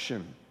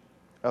section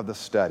of the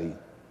study.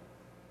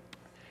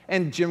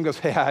 And Jim goes,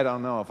 hey, I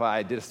don't know if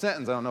I did a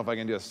sentence. I don't know if I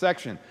can do a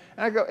section.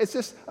 And I go, it's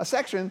just a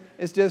section.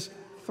 It's just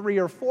 3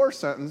 or 4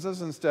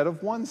 sentences instead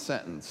of 1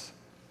 sentence.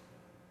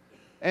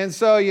 And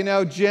so,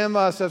 Jim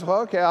says,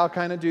 well, okay, I'll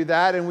kind of do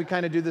that, and we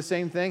kind of do the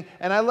same thing.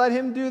 And I let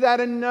him do that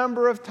a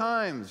number of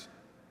times.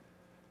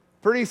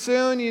 Pretty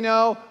soon,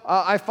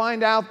 I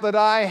find out that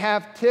I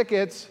have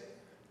tickets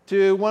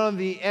to one of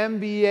the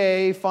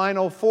NBA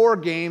Final Four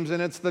games,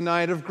 and it's the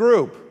night of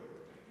group.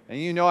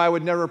 And I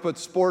would never put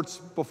sports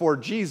before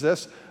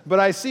Jesus,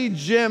 but I see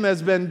Jim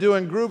has been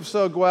doing groups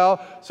so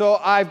well, so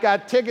I've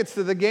got tickets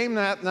to the game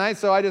that night,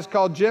 so I just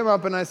call Jim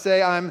up and I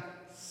say, I'm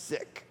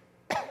sick.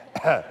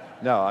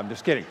 No, I'm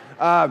just kidding.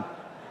 I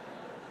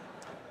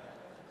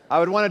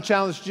would want to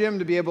challenge Jim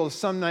to be able to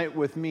some night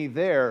with me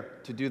there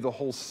to do the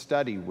whole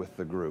study with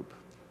the group.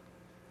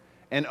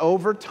 And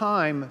over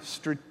time,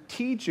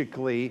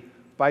 strategically,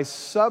 by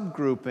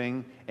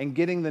subgrouping and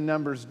getting the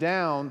numbers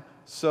down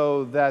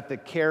so that the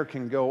care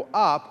can go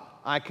up,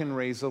 I can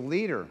raise a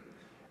leader.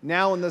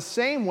 Now, in the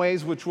same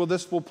ways,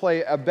 this will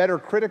play a better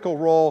critical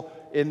role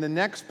in the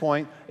next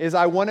point, is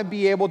I want to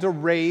be able to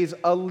raise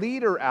a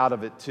leader out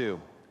of it too.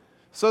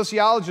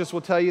 Sociologists will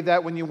tell you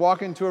that when you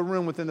walk into a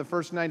room within the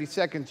first 90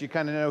 seconds, you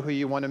kind of know who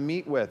you want to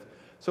meet with.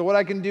 So what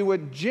I can do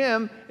with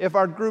Jim, if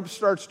our group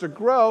starts to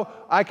grow,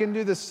 I can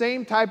do the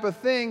same type of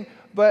thing,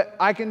 but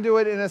I can do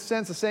it in a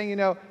sense of saying,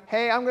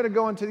 hey, I'm going to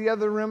go into the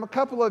other room. A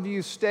couple of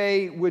you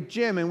stay with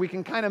Jim, and we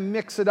can kind of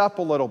mix it up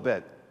a little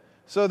bit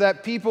so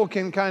that people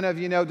can kind of,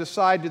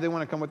 decide, do they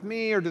want to come with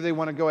me or do they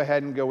want to go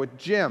ahead and go with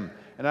Jim?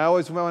 And I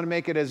always want to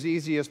make it as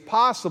easy as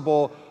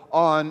possible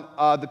on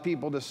the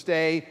people to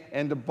stay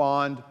and to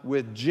bond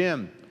with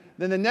Jim.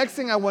 Then the next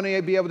thing I want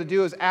to be able to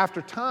do is,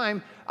 after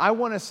time, I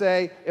want to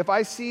say, if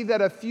I see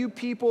that a few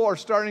people are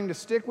starting to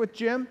stick with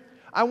Jim,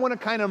 I want to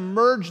kind of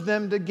merge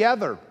them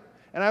together.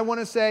 And I want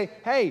to say,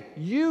 hey,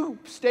 you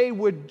stay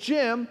with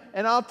Jim,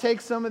 and I'll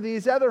take some of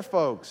these other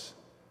folks.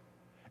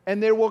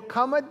 And there will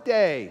come a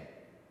day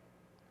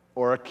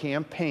or a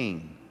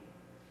campaign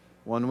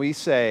when we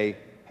say,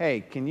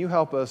 hey, can you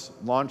help us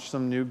launch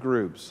some new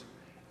groups?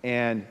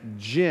 And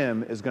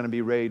Jim is going to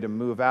be ready to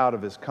move out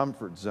of his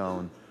comfort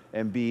zone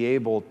and be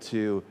able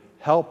to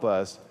help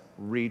us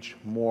reach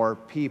more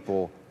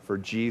people for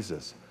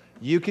Jesus.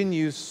 You can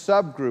use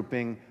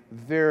subgrouping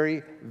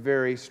very,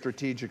 very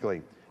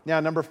strategically. Now,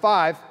 number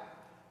 5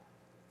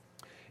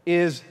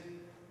 is,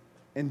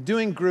 in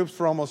doing groups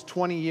for almost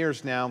 20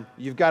 years now,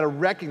 you've got to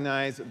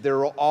recognize that there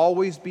will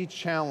always be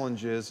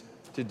challenges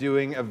to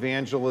doing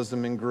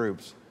evangelism in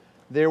groups.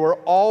 There will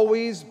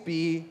always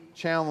be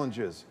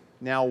challenges.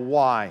 Now,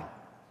 why?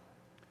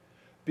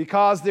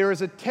 Because there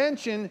is a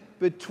tension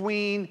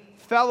between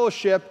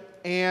fellowship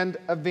and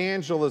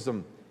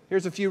evangelism.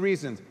 Here's a few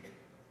reasons.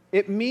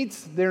 It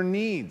meets their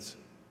needs.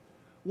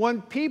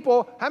 When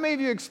people, how many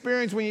of you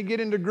experience when you get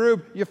into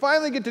group, you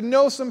finally get to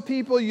know some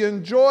people, you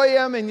enjoy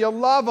them and you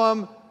love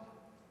them,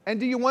 and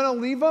do you want to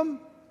leave them?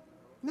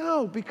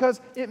 No, because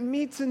it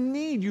meets a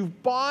need.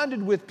 You've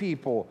bonded with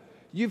people.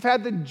 You've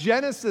had the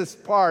Genesis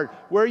part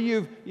where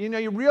you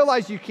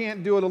realize you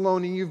can't do it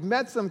alone, and you've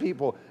met some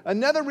people.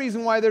 Another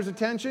reason why there's a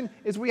tension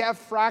is we have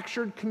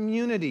fractured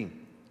community.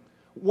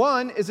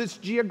 One is it's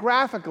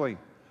geographically.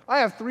 I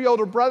have 3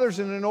 older brothers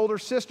and an older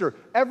sister.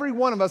 Every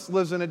one of us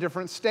lives in a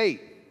different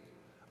state.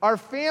 Our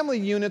family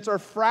units are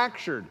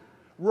fractured.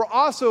 We're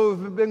also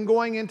been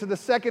going into the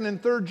 2nd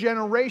and 3rd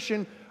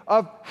generation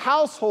of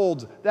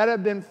households that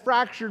have been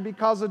fractured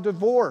because of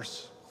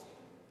divorce.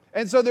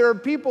 And so there are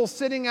people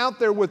sitting out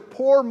there with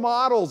poor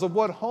models of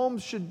what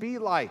homes should be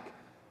like.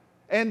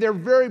 And they're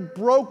very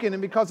broken,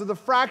 and because of the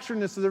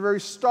fracturedness, they're very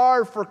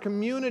starved for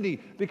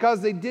community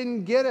because they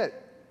didn't get it.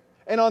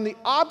 And on the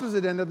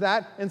opposite end of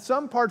that, in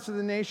some parts of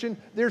the nation,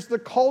 there's the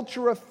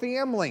culture of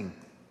family,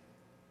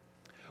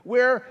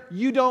 where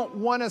you don't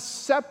want to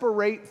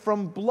separate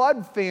from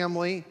blood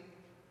family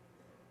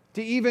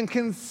to even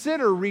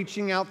consider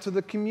reaching out to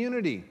the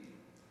community.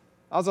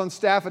 I was on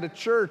staff at a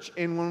church,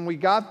 and when we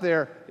got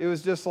there, it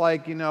was just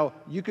like,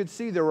 you could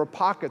see there were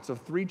pockets of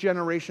 3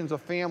 generations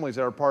of families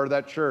that are part of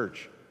that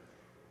church.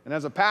 And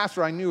as a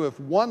pastor, I knew if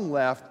one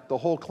left, the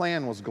whole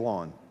clan was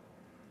gone.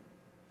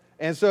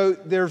 And so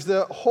there's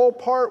the whole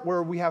part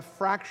where we have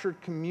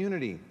fractured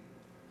community.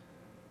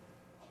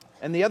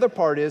 And the other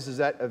part is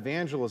that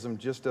evangelism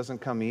just doesn't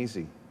come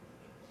easy.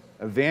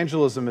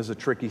 Evangelism is a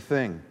tricky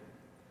thing.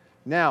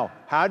 Now,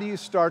 how do you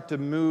start to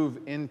move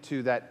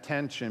into that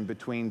tension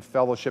between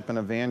fellowship and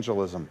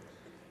evangelism?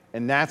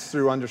 And that's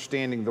through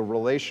understanding the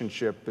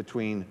relationship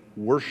between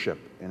worship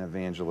and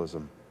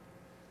evangelism.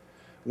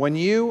 When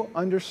you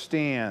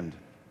understand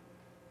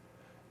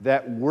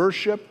that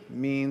worship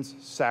means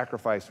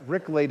sacrifice,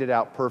 Rick laid it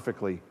out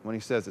perfectly when he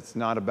says it's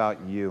not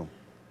about you.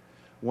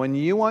 When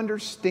you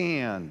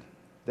understand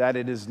that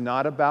it is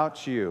not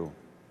about you,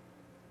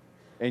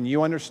 and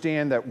you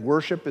understand that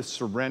worship is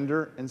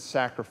surrender and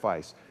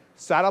sacrifice.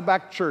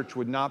 Saddleback Church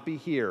would not be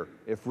here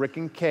if Rick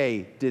and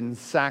Kay didn't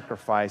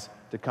sacrifice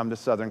to come to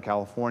Southern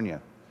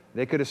California.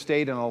 They could have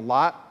stayed in a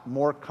lot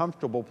more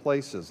comfortable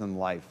places in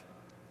life.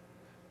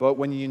 But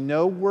when you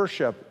know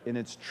worship in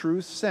its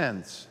true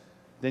sense,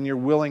 then you're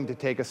willing to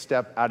take a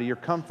step out of your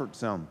comfort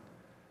zone.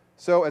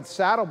 So at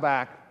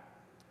Saddleback,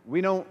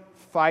 we don't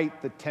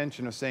fight the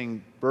tension of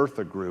saying birth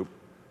a group,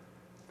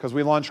 because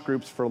we launch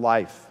groups for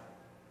life.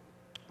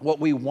 What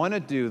we want to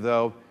do,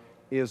 though,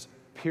 is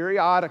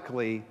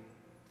periodically,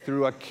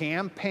 through a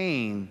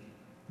campaign,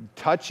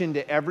 touch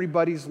into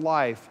everybody's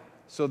life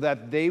so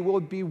that they will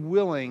be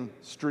willing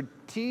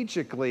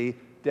strategically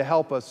to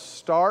help us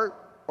start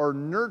or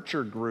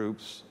nurture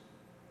groups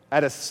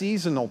at a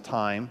seasonal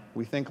time.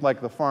 We think like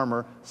the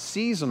farmer,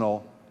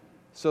 seasonal,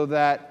 so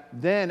that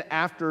then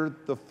after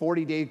the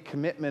 40-day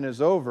commitment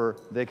is over,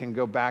 they can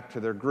go back to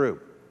their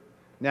group.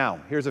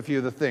 Now, here's a few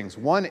of the things.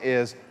 One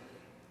is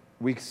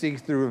we see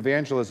through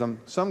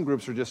evangelism, some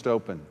groups are just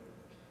open.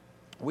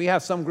 We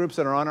have some groups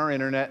that are on our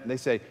internet, and they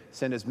say,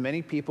 send as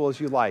many people as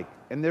you like.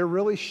 And they're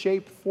really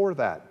shaped for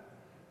that.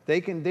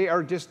 They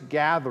are just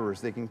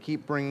gatherers. They can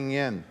keep bringing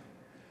in.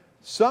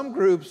 Some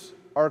groups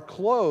are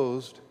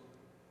closed,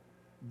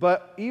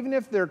 but even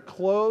if they're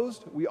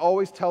closed, we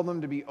always tell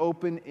them to be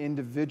open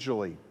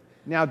individually.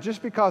 Now,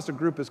 just because a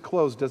group is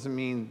closed doesn't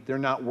mean they're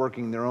not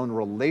working their own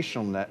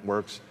relational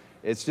networks.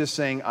 It's just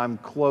saying I'm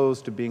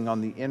closed to being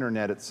on the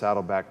internet at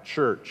Saddleback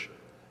Church.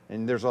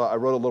 And I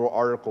wrote a little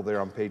article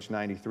there on page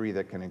 93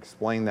 that can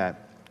explain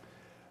that.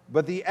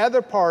 But the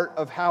other part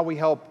of how we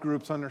help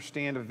groups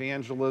understand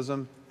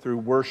evangelism through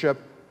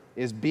worship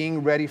is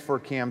being ready for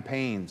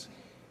campaigns.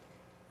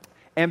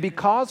 And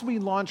because we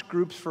launch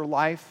groups for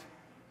life,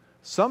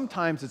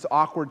 sometimes it's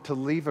awkward to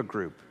leave a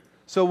group.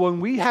 So when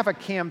we have a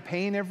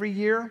campaign every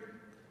year,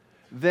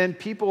 then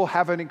people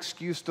have an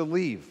excuse to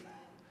leave.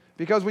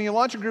 Because when you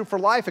launch a group for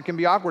life, it can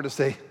be awkward to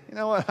say, you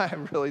know what, I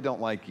really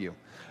don't like you.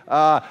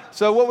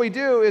 So what we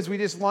do is we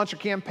just launch a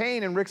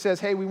campaign, and Rick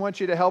says, hey, we want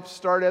you to help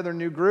start other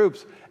new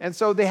groups. And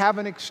so they have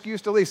an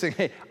excuse to leave, saying,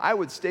 hey, I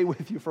would stay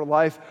with you for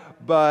life,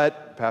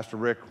 but Pastor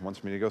Rick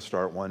wants me to go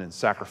start one, and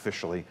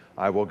sacrificially,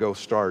 I will go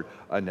start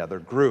another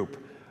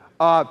group.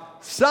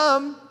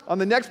 Some, on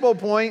the next bullet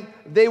point,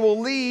 they will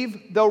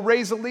leave, they'll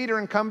raise a leader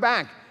and come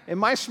back. in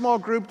my small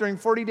group during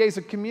 40 Days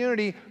of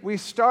Community, we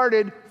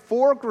started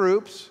 4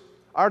 groups.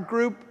 Our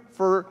group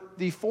for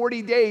the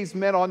 40 days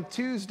met on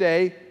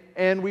Tuesday,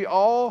 and we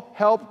all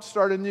helped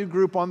start a new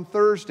group on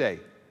Thursday.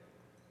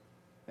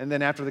 And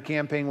then after the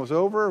campaign was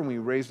over and we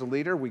raised a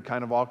leader, we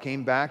kind of all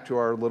came back to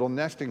our little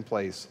nesting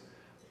place.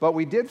 But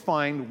we did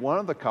find one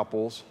of the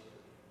couples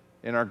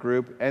in our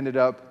group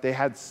they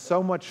had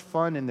so much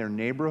fun in their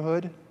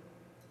neighborhood.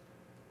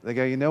 They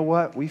go, you know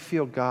what? We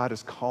feel God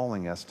is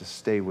calling us to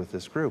stay with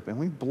this group. And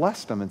we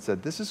blessed them and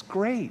said, this is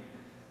great.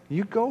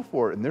 You go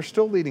for it. And they're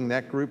still leading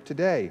that group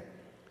today.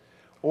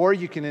 Or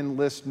you can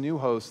enlist new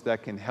hosts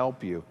that can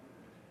help you.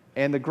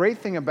 And the great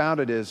thing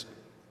about it is,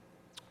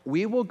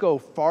 we will go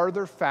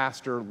farther,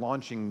 faster,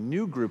 launching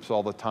new groups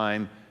all the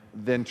time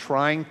than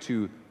trying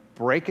to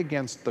break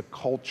against the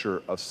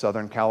culture of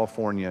Southern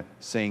California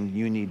saying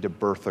you need to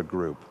birth a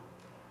group.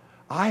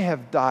 I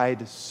have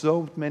died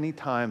so many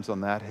times on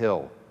that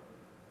hill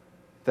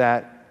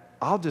that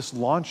I'll just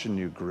launch a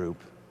new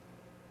group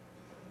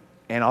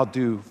and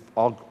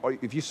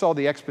if you saw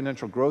the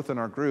exponential growth in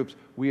our groups,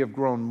 we have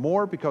grown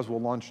more because we'll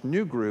launch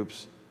new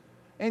groups.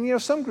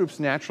 And some groups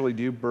naturally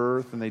do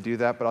birth and they do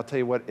that, but I'll tell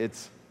you what,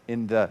 it's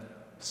in the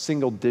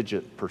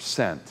single-digit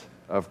 %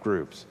 of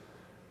groups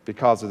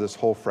because of this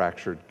whole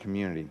fractured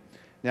community.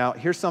 Now,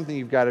 here's something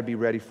you've got to be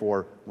ready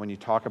for when you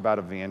talk about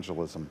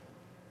evangelism.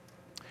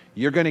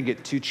 You're going to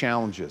get 2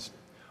 challenges.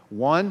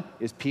 One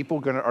is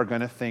people are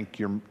going to think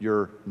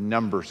you're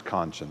numbers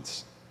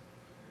conscious.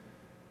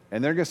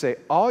 And they're going to say,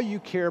 all you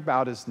care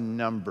about is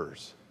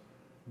numbers.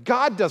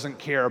 God doesn't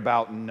care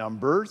about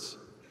numbers.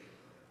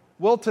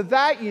 Well, to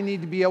that you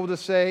need to be able to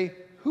say,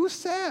 who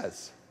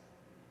says?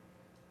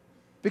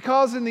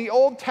 Because in the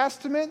Old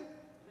Testament,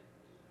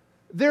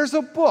 there's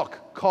a book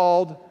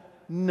called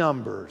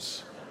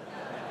Numbers.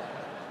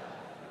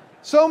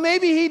 So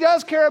maybe he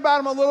does care about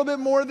them a little bit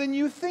more than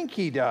you think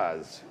he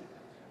does.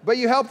 But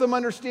you help them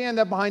understand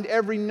that behind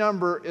every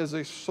number is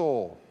a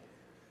soul.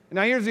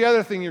 Now here's the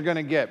other thing you're going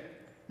to get.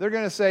 They're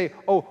going to say,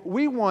 oh,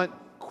 we want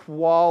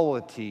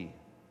quality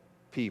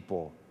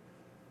people,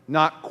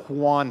 not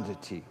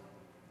quantity.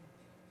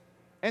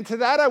 And to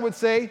that I would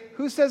say,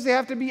 who says they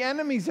have to be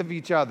enemies of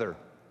each other?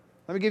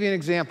 Let me give you an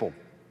example.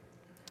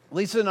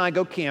 Lisa and I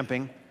go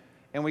camping,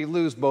 and we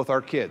lose both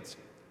our kids.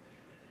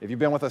 If you've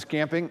been with us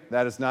camping,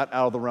 that is not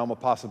out of the realm of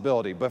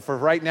possibility. But for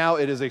right now,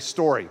 it is a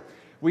story.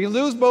 We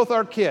lose both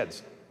our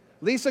kids.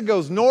 Lisa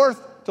goes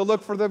north to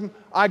look for them.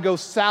 I go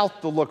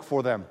south to look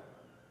for them.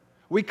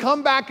 We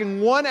come back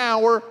in 1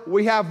 hour.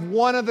 We have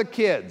one of the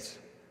kids.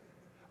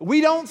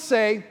 We don't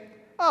say,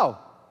 oh,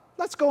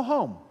 let's go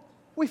home.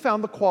 We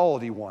found the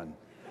quality one.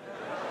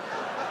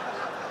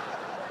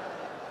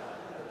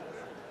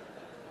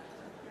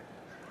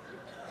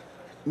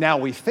 Now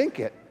we think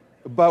it,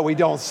 but we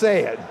don't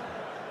say it.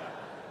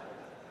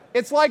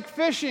 It's like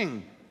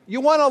fishing. You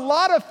want a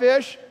lot of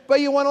fish, but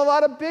you want a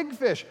lot of big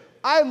fish.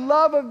 I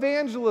love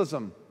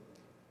evangelism,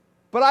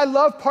 but I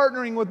love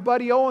partnering with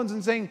Buddy Owens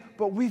and saying,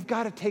 but we've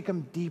got to take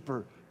them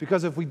deeper,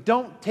 because if we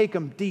don't take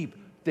them deep,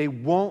 they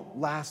won't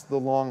last the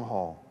long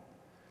haul.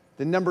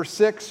 Then number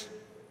 6,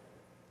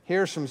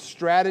 here are some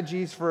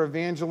strategies for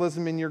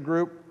evangelism in your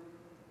group.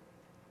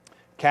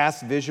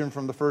 Cast vision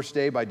from the first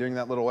day by doing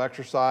that little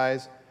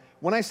exercise.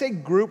 When I say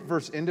group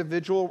versus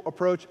individual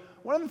approach,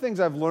 one of the things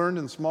I've learned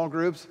in small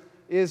groups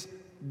is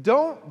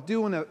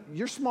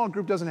your small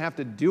group doesn't have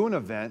to do an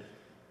event.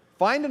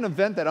 Find an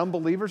event that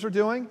unbelievers are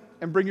doing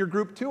and bring your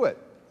group to it.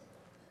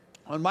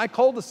 On my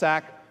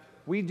cul-de-sac,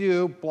 we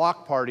do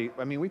block party.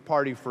 I mean, we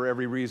party for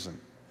every reason.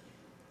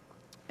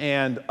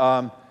 And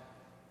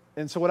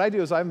so what I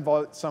do is I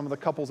invite some of the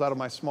couples out of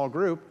my small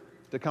group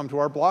to come to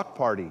our block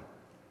party.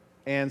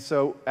 And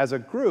so as a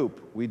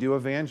group, we do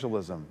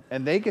evangelism.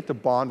 And they get to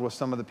bond with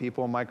some of the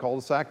people in my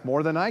cul-de-sac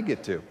more than I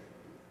get to.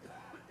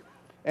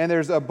 And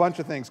there's a bunch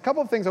of things. A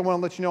couple of things I want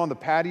to let you know on the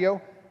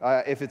patio,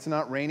 if it's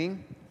not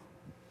raining.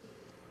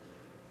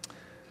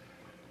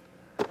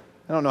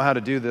 I don't know how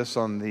to do this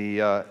on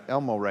the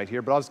Elmo right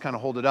here, but I'll just kind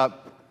of hold it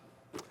up.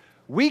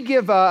 We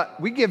give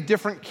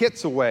different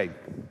kits away.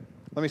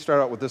 Let me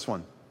start out with this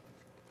one.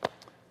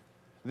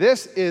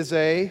 This is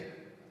can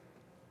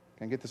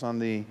I get this on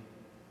the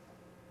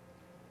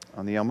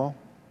Elmo?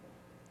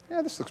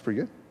 Yeah, this looks pretty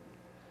good.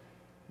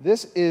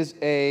 This is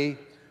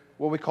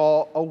what we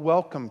call a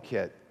welcome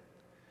kit.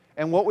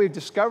 And what we've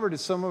discovered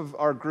is some of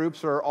our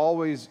groups are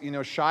always,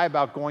 shy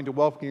about going to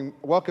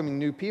welcoming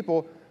new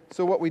people.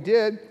 So what we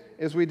did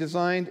is we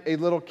designed a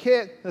little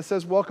kit that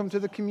says, "Welcome to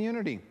the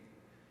community."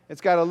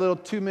 It's got a little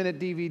 2-minute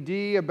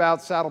DVD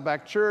about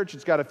Saddleback Church.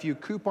 It's got a few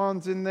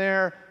coupons in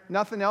there.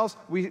 Nothing else.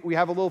 We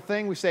have a little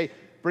thing. We say,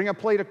 bring a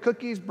plate of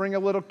cookies, bring a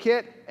little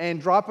kit,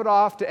 and drop it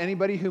off to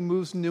anybody who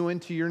moves new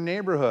into your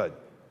neighborhood.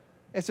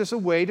 It's just a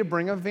way to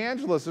bring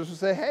evangelists to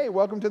say, hey,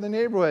 welcome to the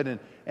neighborhood,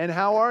 and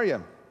how are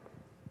you?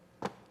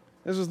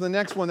 This is the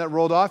next one that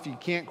rolled off. You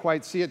can't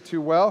quite see it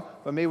too well,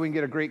 but maybe we can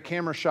get a great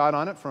camera shot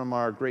on it from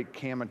our great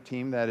camera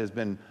team that has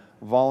been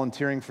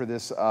volunteering for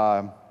this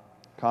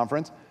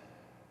conference.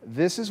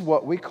 This is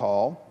what we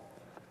call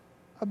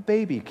a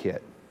baby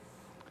kit.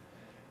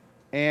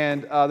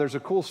 And there's a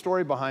cool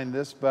story behind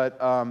this, but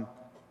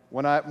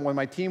when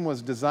my team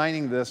was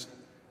designing this,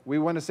 we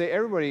want to say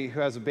everybody who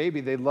has a baby,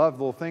 they love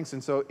little things.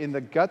 And so in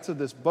the guts of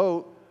this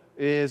boat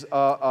is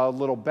a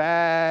little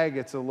bag.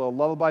 It's a little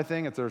lullaby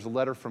thing. There's a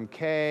letter from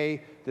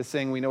Kay that's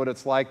saying we know what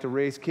it's like to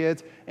raise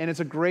kids. And it's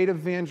a great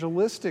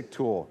evangelistic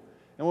tool.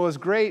 And what was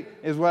great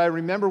is what I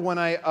remember when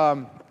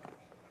I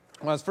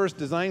was first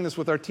designing this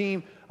with our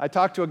team, I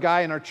talked to a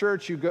guy in our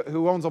church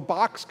who owns a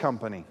box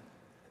company.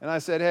 And I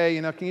said, hey,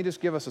 can you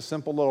just give us a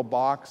simple little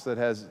box that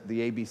has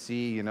the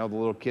ABC, the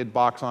little kid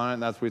box on it,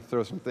 and that's where we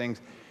throw some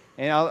things.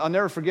 And I'll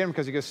never forget him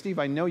because he goes, Steve,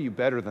 I know you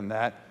better than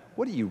that.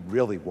 What do you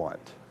really want?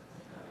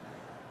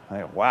 I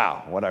go,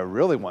 wow, what I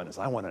really want is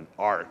I want an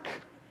ark.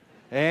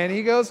 And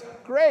he goes,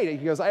 great.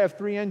 He goes, I have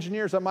 3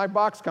 engineers at my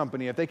box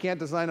company. If they can't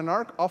design an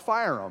ark, I'll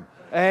fire them.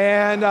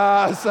 And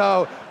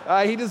so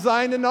he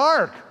designed an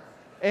ark.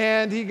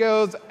 And he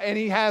goes, and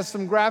he has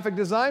some graphic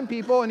design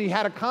people, and he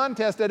had a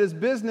contest at his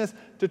business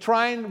to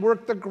try and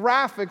work the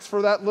graphics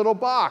for that little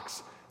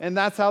box. And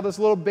that's how this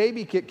little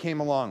baby kit came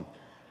along.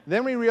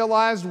 Then we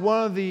realized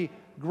one of the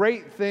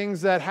great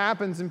things that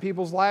happens in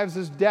people's lives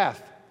is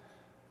death.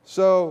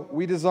 So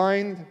we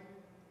designed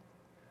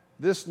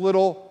this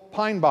little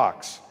pine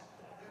box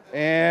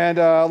and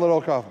a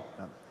little coffin.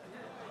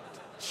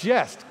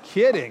 Just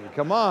kidding.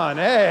 Come on.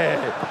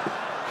 Hey.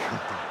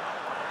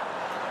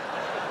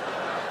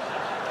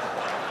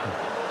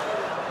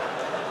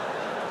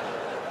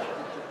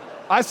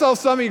 I saw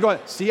some of you going,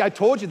 see, I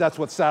told you that's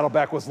what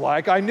Saddleback was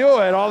like. I knew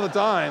it all the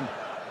time.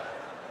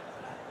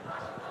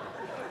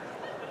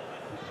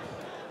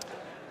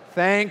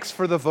 Thanks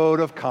for the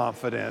vote of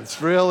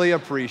confidence. Really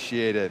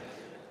appreciate it.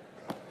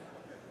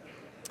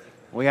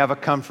 We have a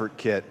comfort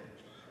kit.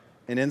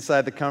 And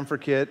inside the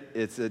comfort kit,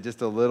 it's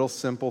just a little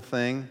simple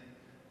thing.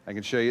 I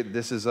can show you.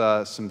 This is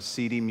some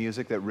CD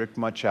music that Rick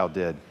Muchow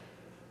did.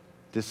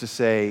 Just to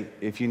say,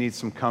 if you need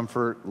some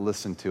comfort,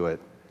 listen to it.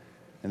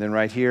 And then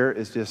right here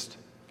is just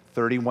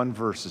 31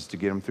 verses to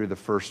get them through the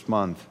first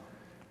month.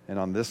 And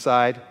on this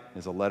side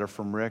is a letter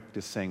from Rick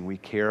just saying, we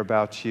care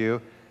about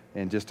you.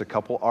 And just a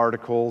couple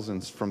articles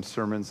and from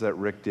sermons that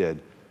Rick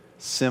did.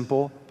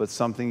 Simple, but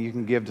something you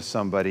can give to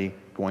somebody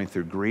going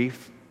through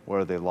grief,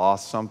 whether they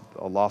lost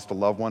a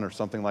loved one or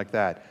something like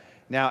that.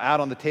 Now,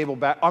 out on the table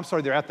back,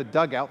 they're at the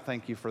dugout.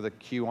 Thank you for the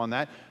cue on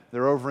that.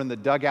 They're over in the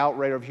dugout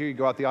right over here. You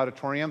go out the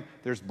auditorium.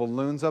 There's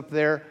balloons up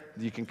there.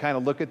 You can kind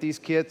of look at these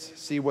kits,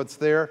 see what's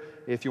there.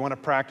 If you want to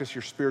practice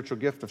your spiritual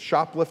gift of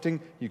shoplifting,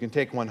 you can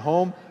take one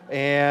home,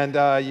 and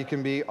you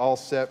can be all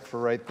set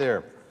for right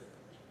there.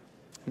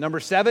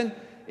 Number 7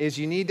 is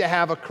you need to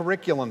have a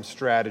curriculum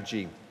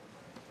strategy.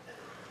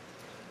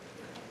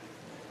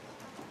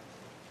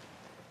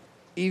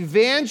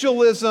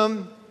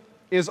 Evangelism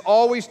is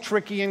always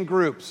tricky in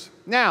groups.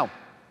 Now,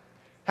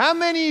 how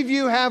many of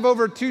you have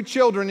over 2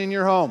 children in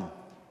your home?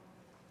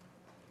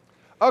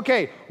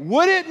 Okay,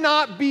 would it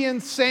not be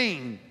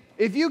insane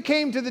if you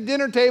came to the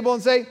dinner table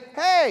and say,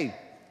 hey,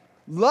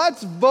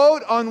 let's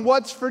vote on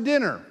what's for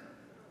dinner?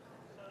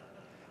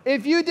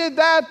 If you did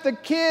that, the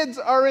kids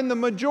are in the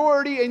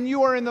majority and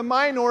you are in the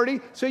minority,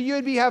 so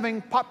you'd be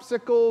having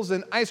popsicles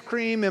and ice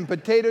cream and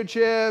potato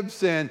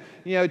chips and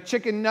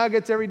chicken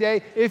nuggets every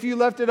day if you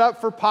left it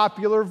up for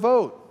popular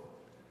vote.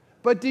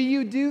 But do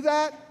you do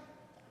that?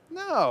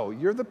 No,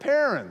 you're the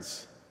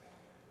parents.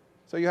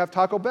 So you have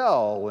Taco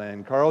Bell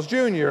and Carl's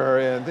Jr.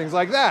 and things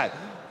like that.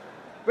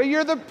 But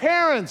you're the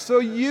parents, so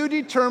you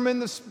determine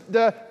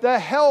the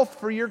health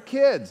for your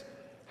kids.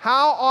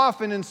 How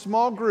often in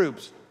small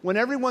groups, when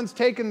everyone's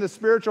taken the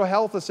spiritual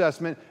health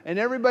assessment and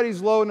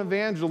everybody's low in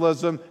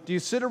evangelism, do you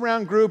sit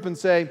around group and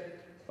say,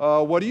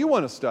 what do you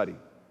want to study?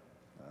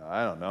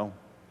 I don't know.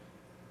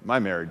 My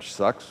marriage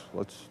sucks.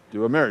 Let's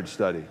do a marriage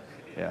study.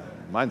 Yeah,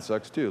 mine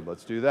sucks too.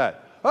 Let's do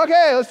that.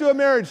 Okay, let's do a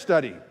marriage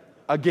study.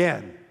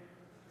 Again.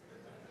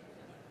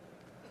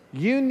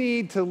 You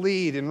need to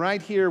lead. And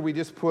right here we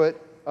just put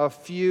a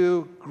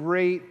few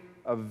great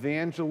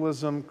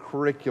evangelism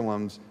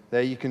curriculums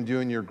that you can do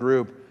in your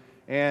group.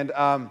 And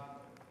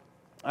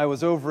I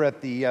was over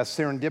at the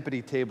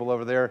serendipity table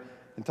over there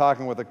and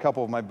talking with a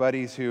couple of my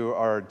buddies who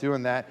are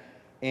doing that,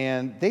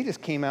 and they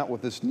just came out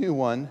with this new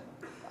one.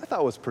 I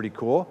thought it was pretty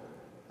cool.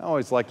 I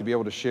always like to be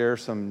able to share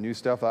some new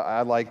stuff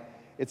I like.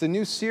 It's a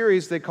new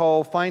series they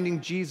call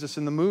Finding Jesus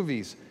in the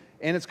Movies,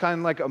 and it's kind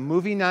of like a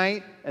movie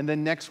night, and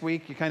then next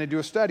week you kind of do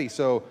a study.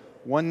 So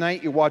one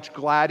night you watch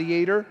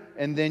Gladiator,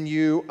 and then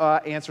you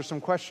answer some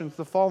questions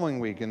the following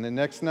week, and the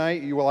next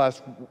night you will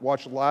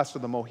watch Last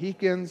of the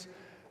Mohicans,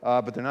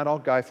 but they're not all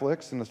guy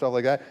flicks and stuff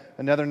like that.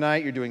 Another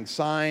night you're doing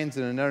Signs,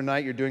 and another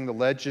night you're doing The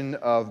Legend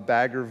of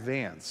Bagger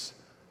Vance.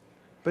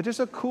 But just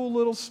a cool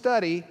little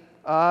study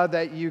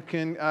that you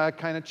can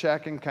kind of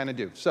check and kind of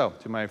do. So,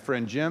 to my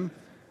friend Jim,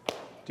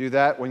 do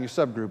that when you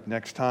subgroup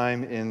next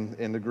time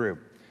in the group.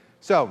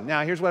 So,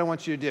 now here's what I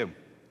want you to do.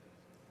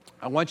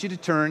 I want you to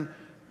turn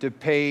to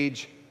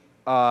page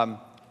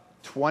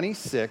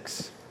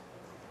 26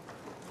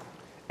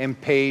 and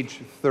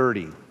page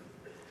 30.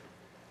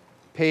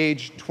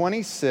 Page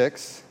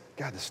 26,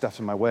 God, this stuff's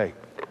in my way.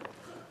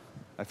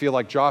 I feel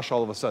like Josh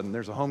all of a sudden.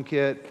 There's a home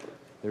kit.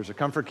 There's a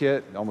comfort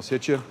kit. Almost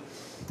hit you.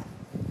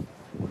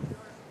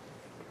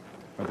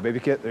 Want the baby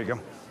kit? There you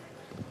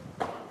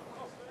go.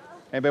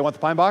 Anybody want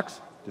the pine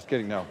box? Just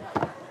kidding, no.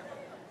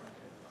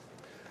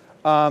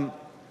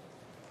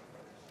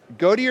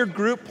 Go to your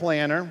group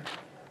planner.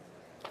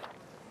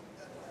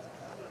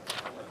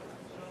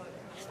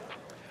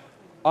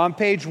 On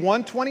page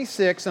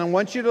 126, and I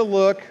want you to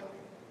look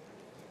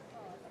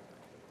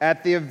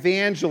at the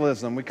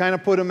evangelism. We kind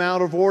of put them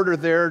out of order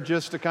there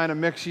just to kind of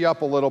mix you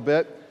up a little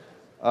bit.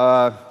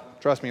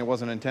 Trust me, it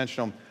wasn't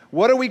intentional.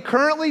 What are we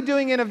currently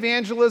doing in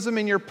evangelism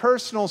in your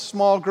personal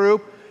small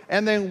group?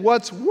 And then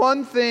what's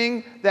one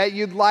thing that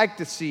you'd like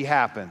to see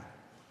happen?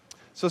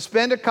 So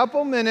spend a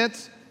couple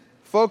minutes,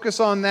 focus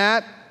on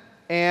that,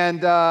 and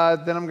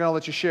then I'm going to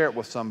let you share it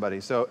with somebody.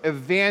 So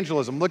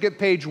evangelism. Look at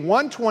page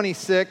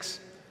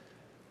 126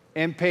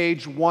 and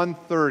page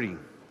 130.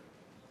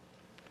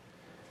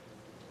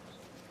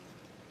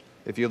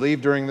 If you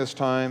leave during this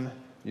time,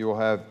 you will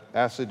have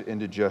acid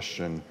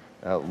indigestion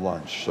at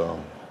lunch. So.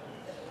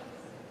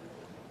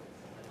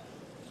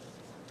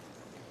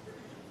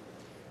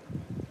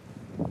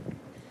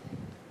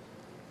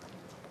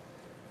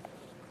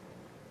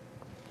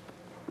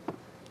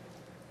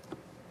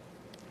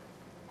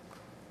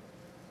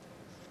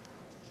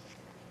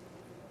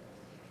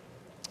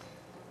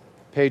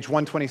 Page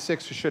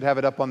 126, you should have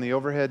it up on the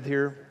overhead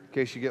here in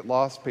case you get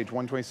lost. Page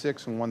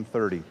 126 and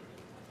 130.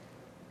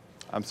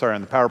 I'm sorry,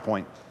 on the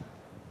PowerPoint.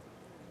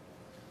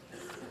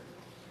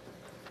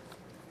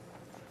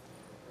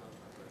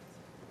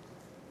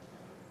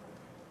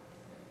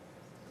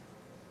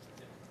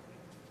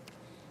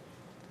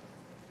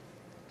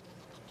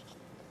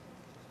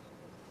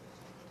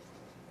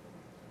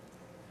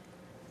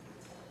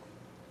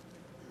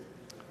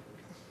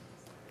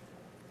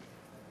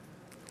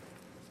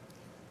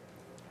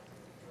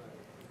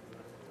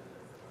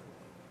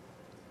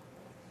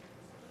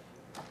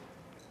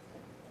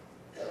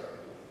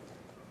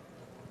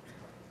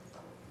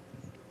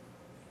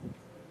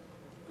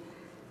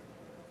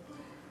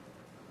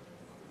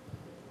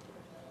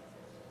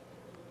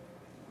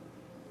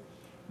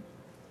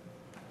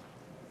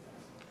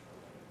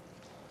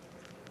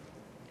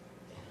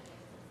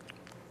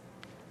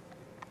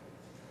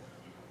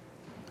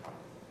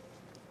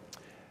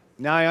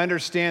 Now, I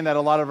understand that a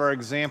lot of our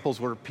examples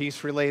were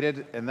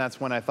peace-related, and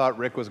that's when I thought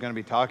Rick was going to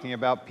be talking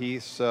about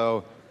peace,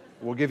 so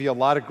we'll give you a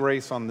lot of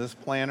grace on this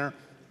planner,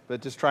 but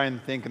just try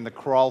and think in the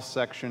crawl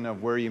section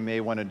of where you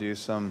may want to do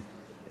some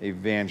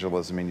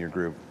evangelism in your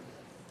group.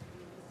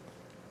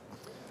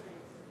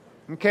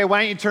 Okay,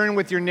 why don't you turn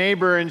with your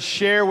neighbor and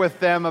share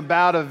with them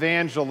about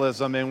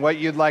evangelism and what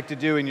you'd like to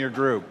do in your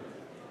group.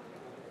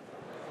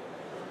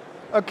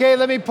 Okay,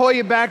 let me pull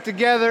you back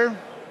together.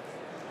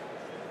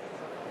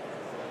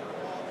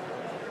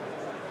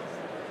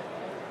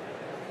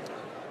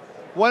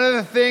 One of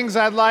the things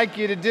I'd like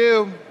you to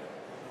do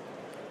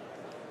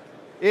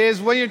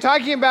is when you're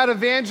talking about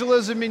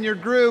evangelism in your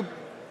group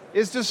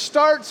is to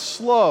start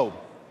slow.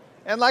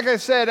 And like I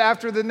said,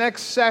 after the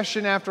next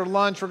session, after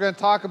lunch, we're going to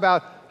talk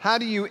about how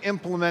do you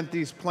implement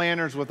these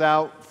planners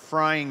without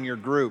frying your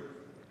group.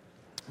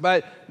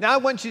 But now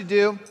what you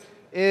do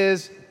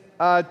is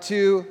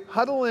to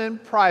huddle in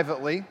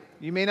privately.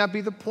 You may not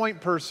be the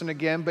point person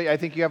again, but I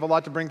think you have a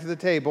lot to bring to the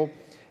table.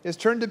 Is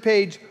turn to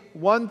page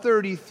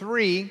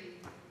 133.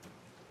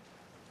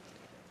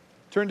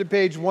 Turn to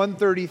page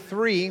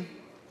 133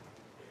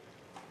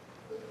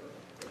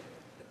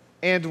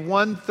 and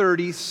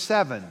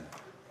 137.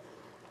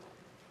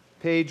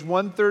 Page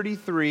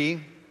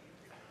 133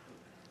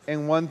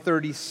 and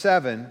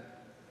 137.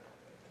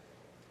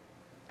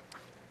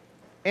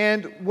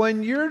 And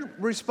when your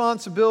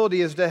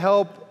responsibility is to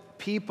help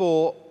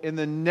people in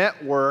the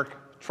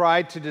network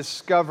try to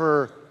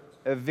discover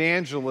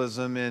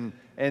evangelism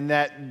and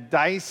that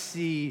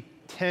dicey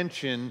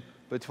tension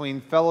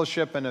between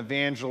fellowship and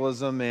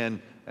evangelism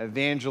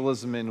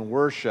and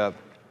worship,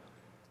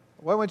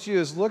 what I want you to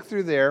do is look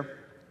through there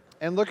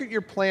and look at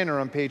your planner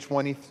on page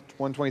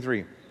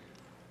 123.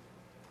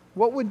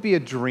 What would be a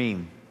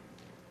dream?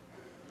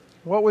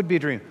 What would be a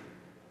dream?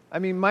 I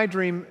mean, my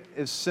dream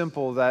is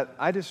simple, that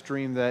I just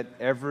dream that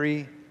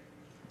every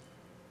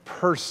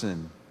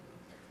person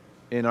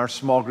in our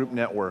small group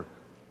network,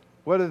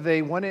 whether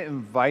they want to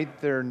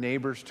invite their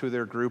neighbors to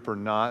their group or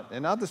not,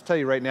 and I'll just tell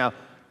you right now,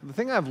 the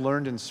thing I've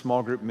learned in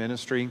small group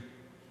ministry,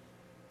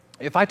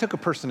 if I took a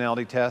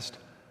personality test,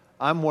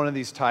 I'm one of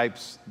these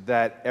types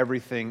that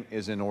everything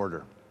is in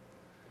order.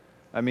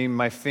 I mean,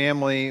 my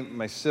family,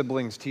 my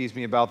siblings tease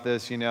me about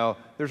this,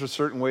 there's a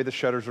certain way the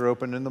shutters are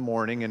open in the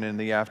morning and in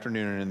the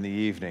afternoon and in the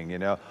evening,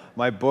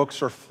 My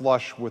books are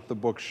flush with the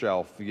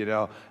bookshelf,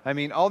 I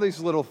mean, all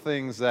these little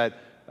things that,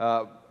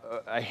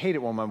 I hate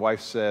it when my wife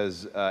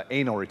says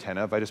anal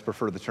retentive. I just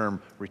prefer the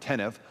term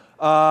retentive.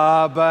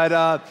 I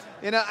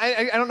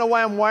don't know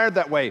why I'm wired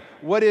that way.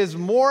 What is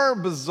more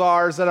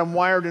bizarre is that I'm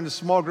wired into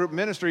small group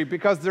ministry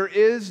because there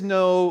is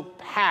no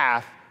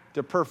path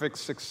to perfect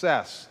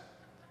success.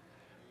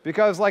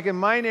 Because like in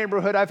my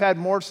neighborhood, I've had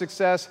more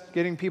success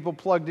getting people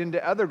plugged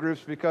into other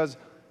groups because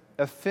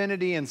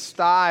affinity and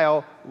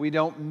style, we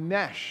don't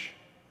mesh.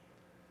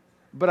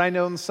 But I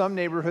know in some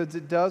neighborhoods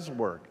it does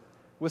work.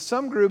 With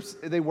some groups,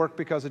 they work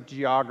because of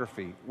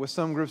geography. With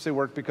some groups, they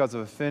work because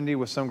of affinity.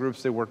 With some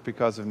groups, they work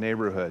because of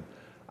neighborhood.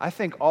 I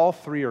think all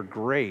three are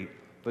great,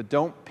 but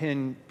don't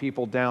pin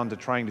people down to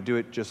trying to do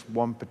it just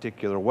one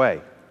particular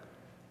way.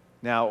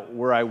 Now,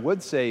 where I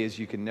would say is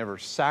you can never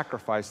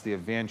sacrifice the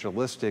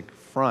evangelistic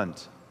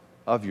front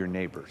of your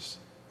neighbors.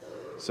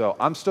 So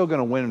I'm still going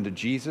to win them to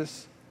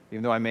Jesus,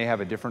 even though I may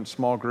have a different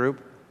small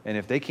group. And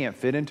if they can't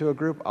fit into a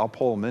group, I'll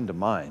pull them into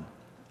mine.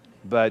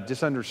 But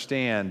just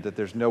understand that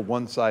there's no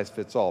one size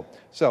fits all.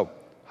 So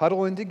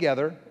huddle in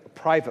together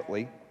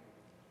privately.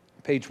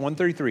 Page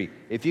 133.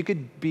 If you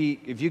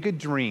could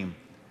dream,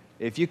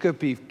 if you could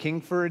be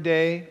king for a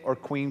day or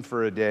queen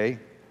for a day,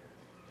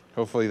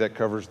 hopefully that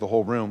covers the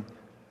whole room.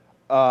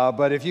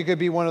 But if you could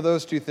be one of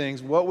those two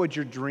things, what would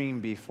your dream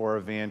be for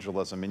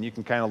evangelism? And you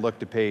can kind of look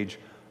to page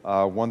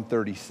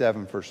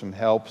 137 for some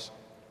helps.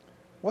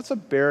 What's a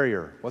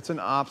barrier? What's an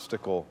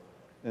obstacle?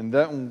 And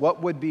then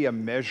what would be a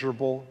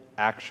measurable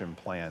action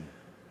plan?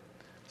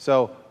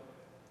 So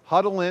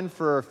huddle in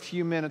for a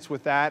few minutes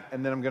with that,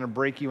 and then I'm going to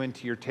break you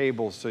into your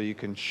tables so you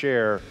can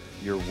share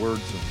your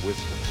words of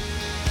wisdom.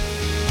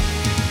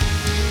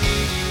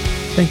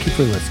 Thank you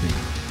for listening.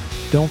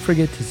 Don't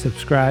forget to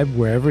subscribe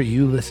wherever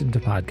you listen to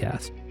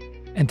podcasts.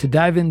 And to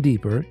dive in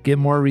deeper, get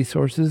more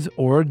resources,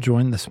 or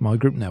join the Small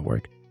Group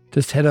Network,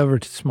 just head over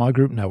to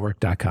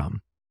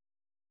smallgroupnetwork.com.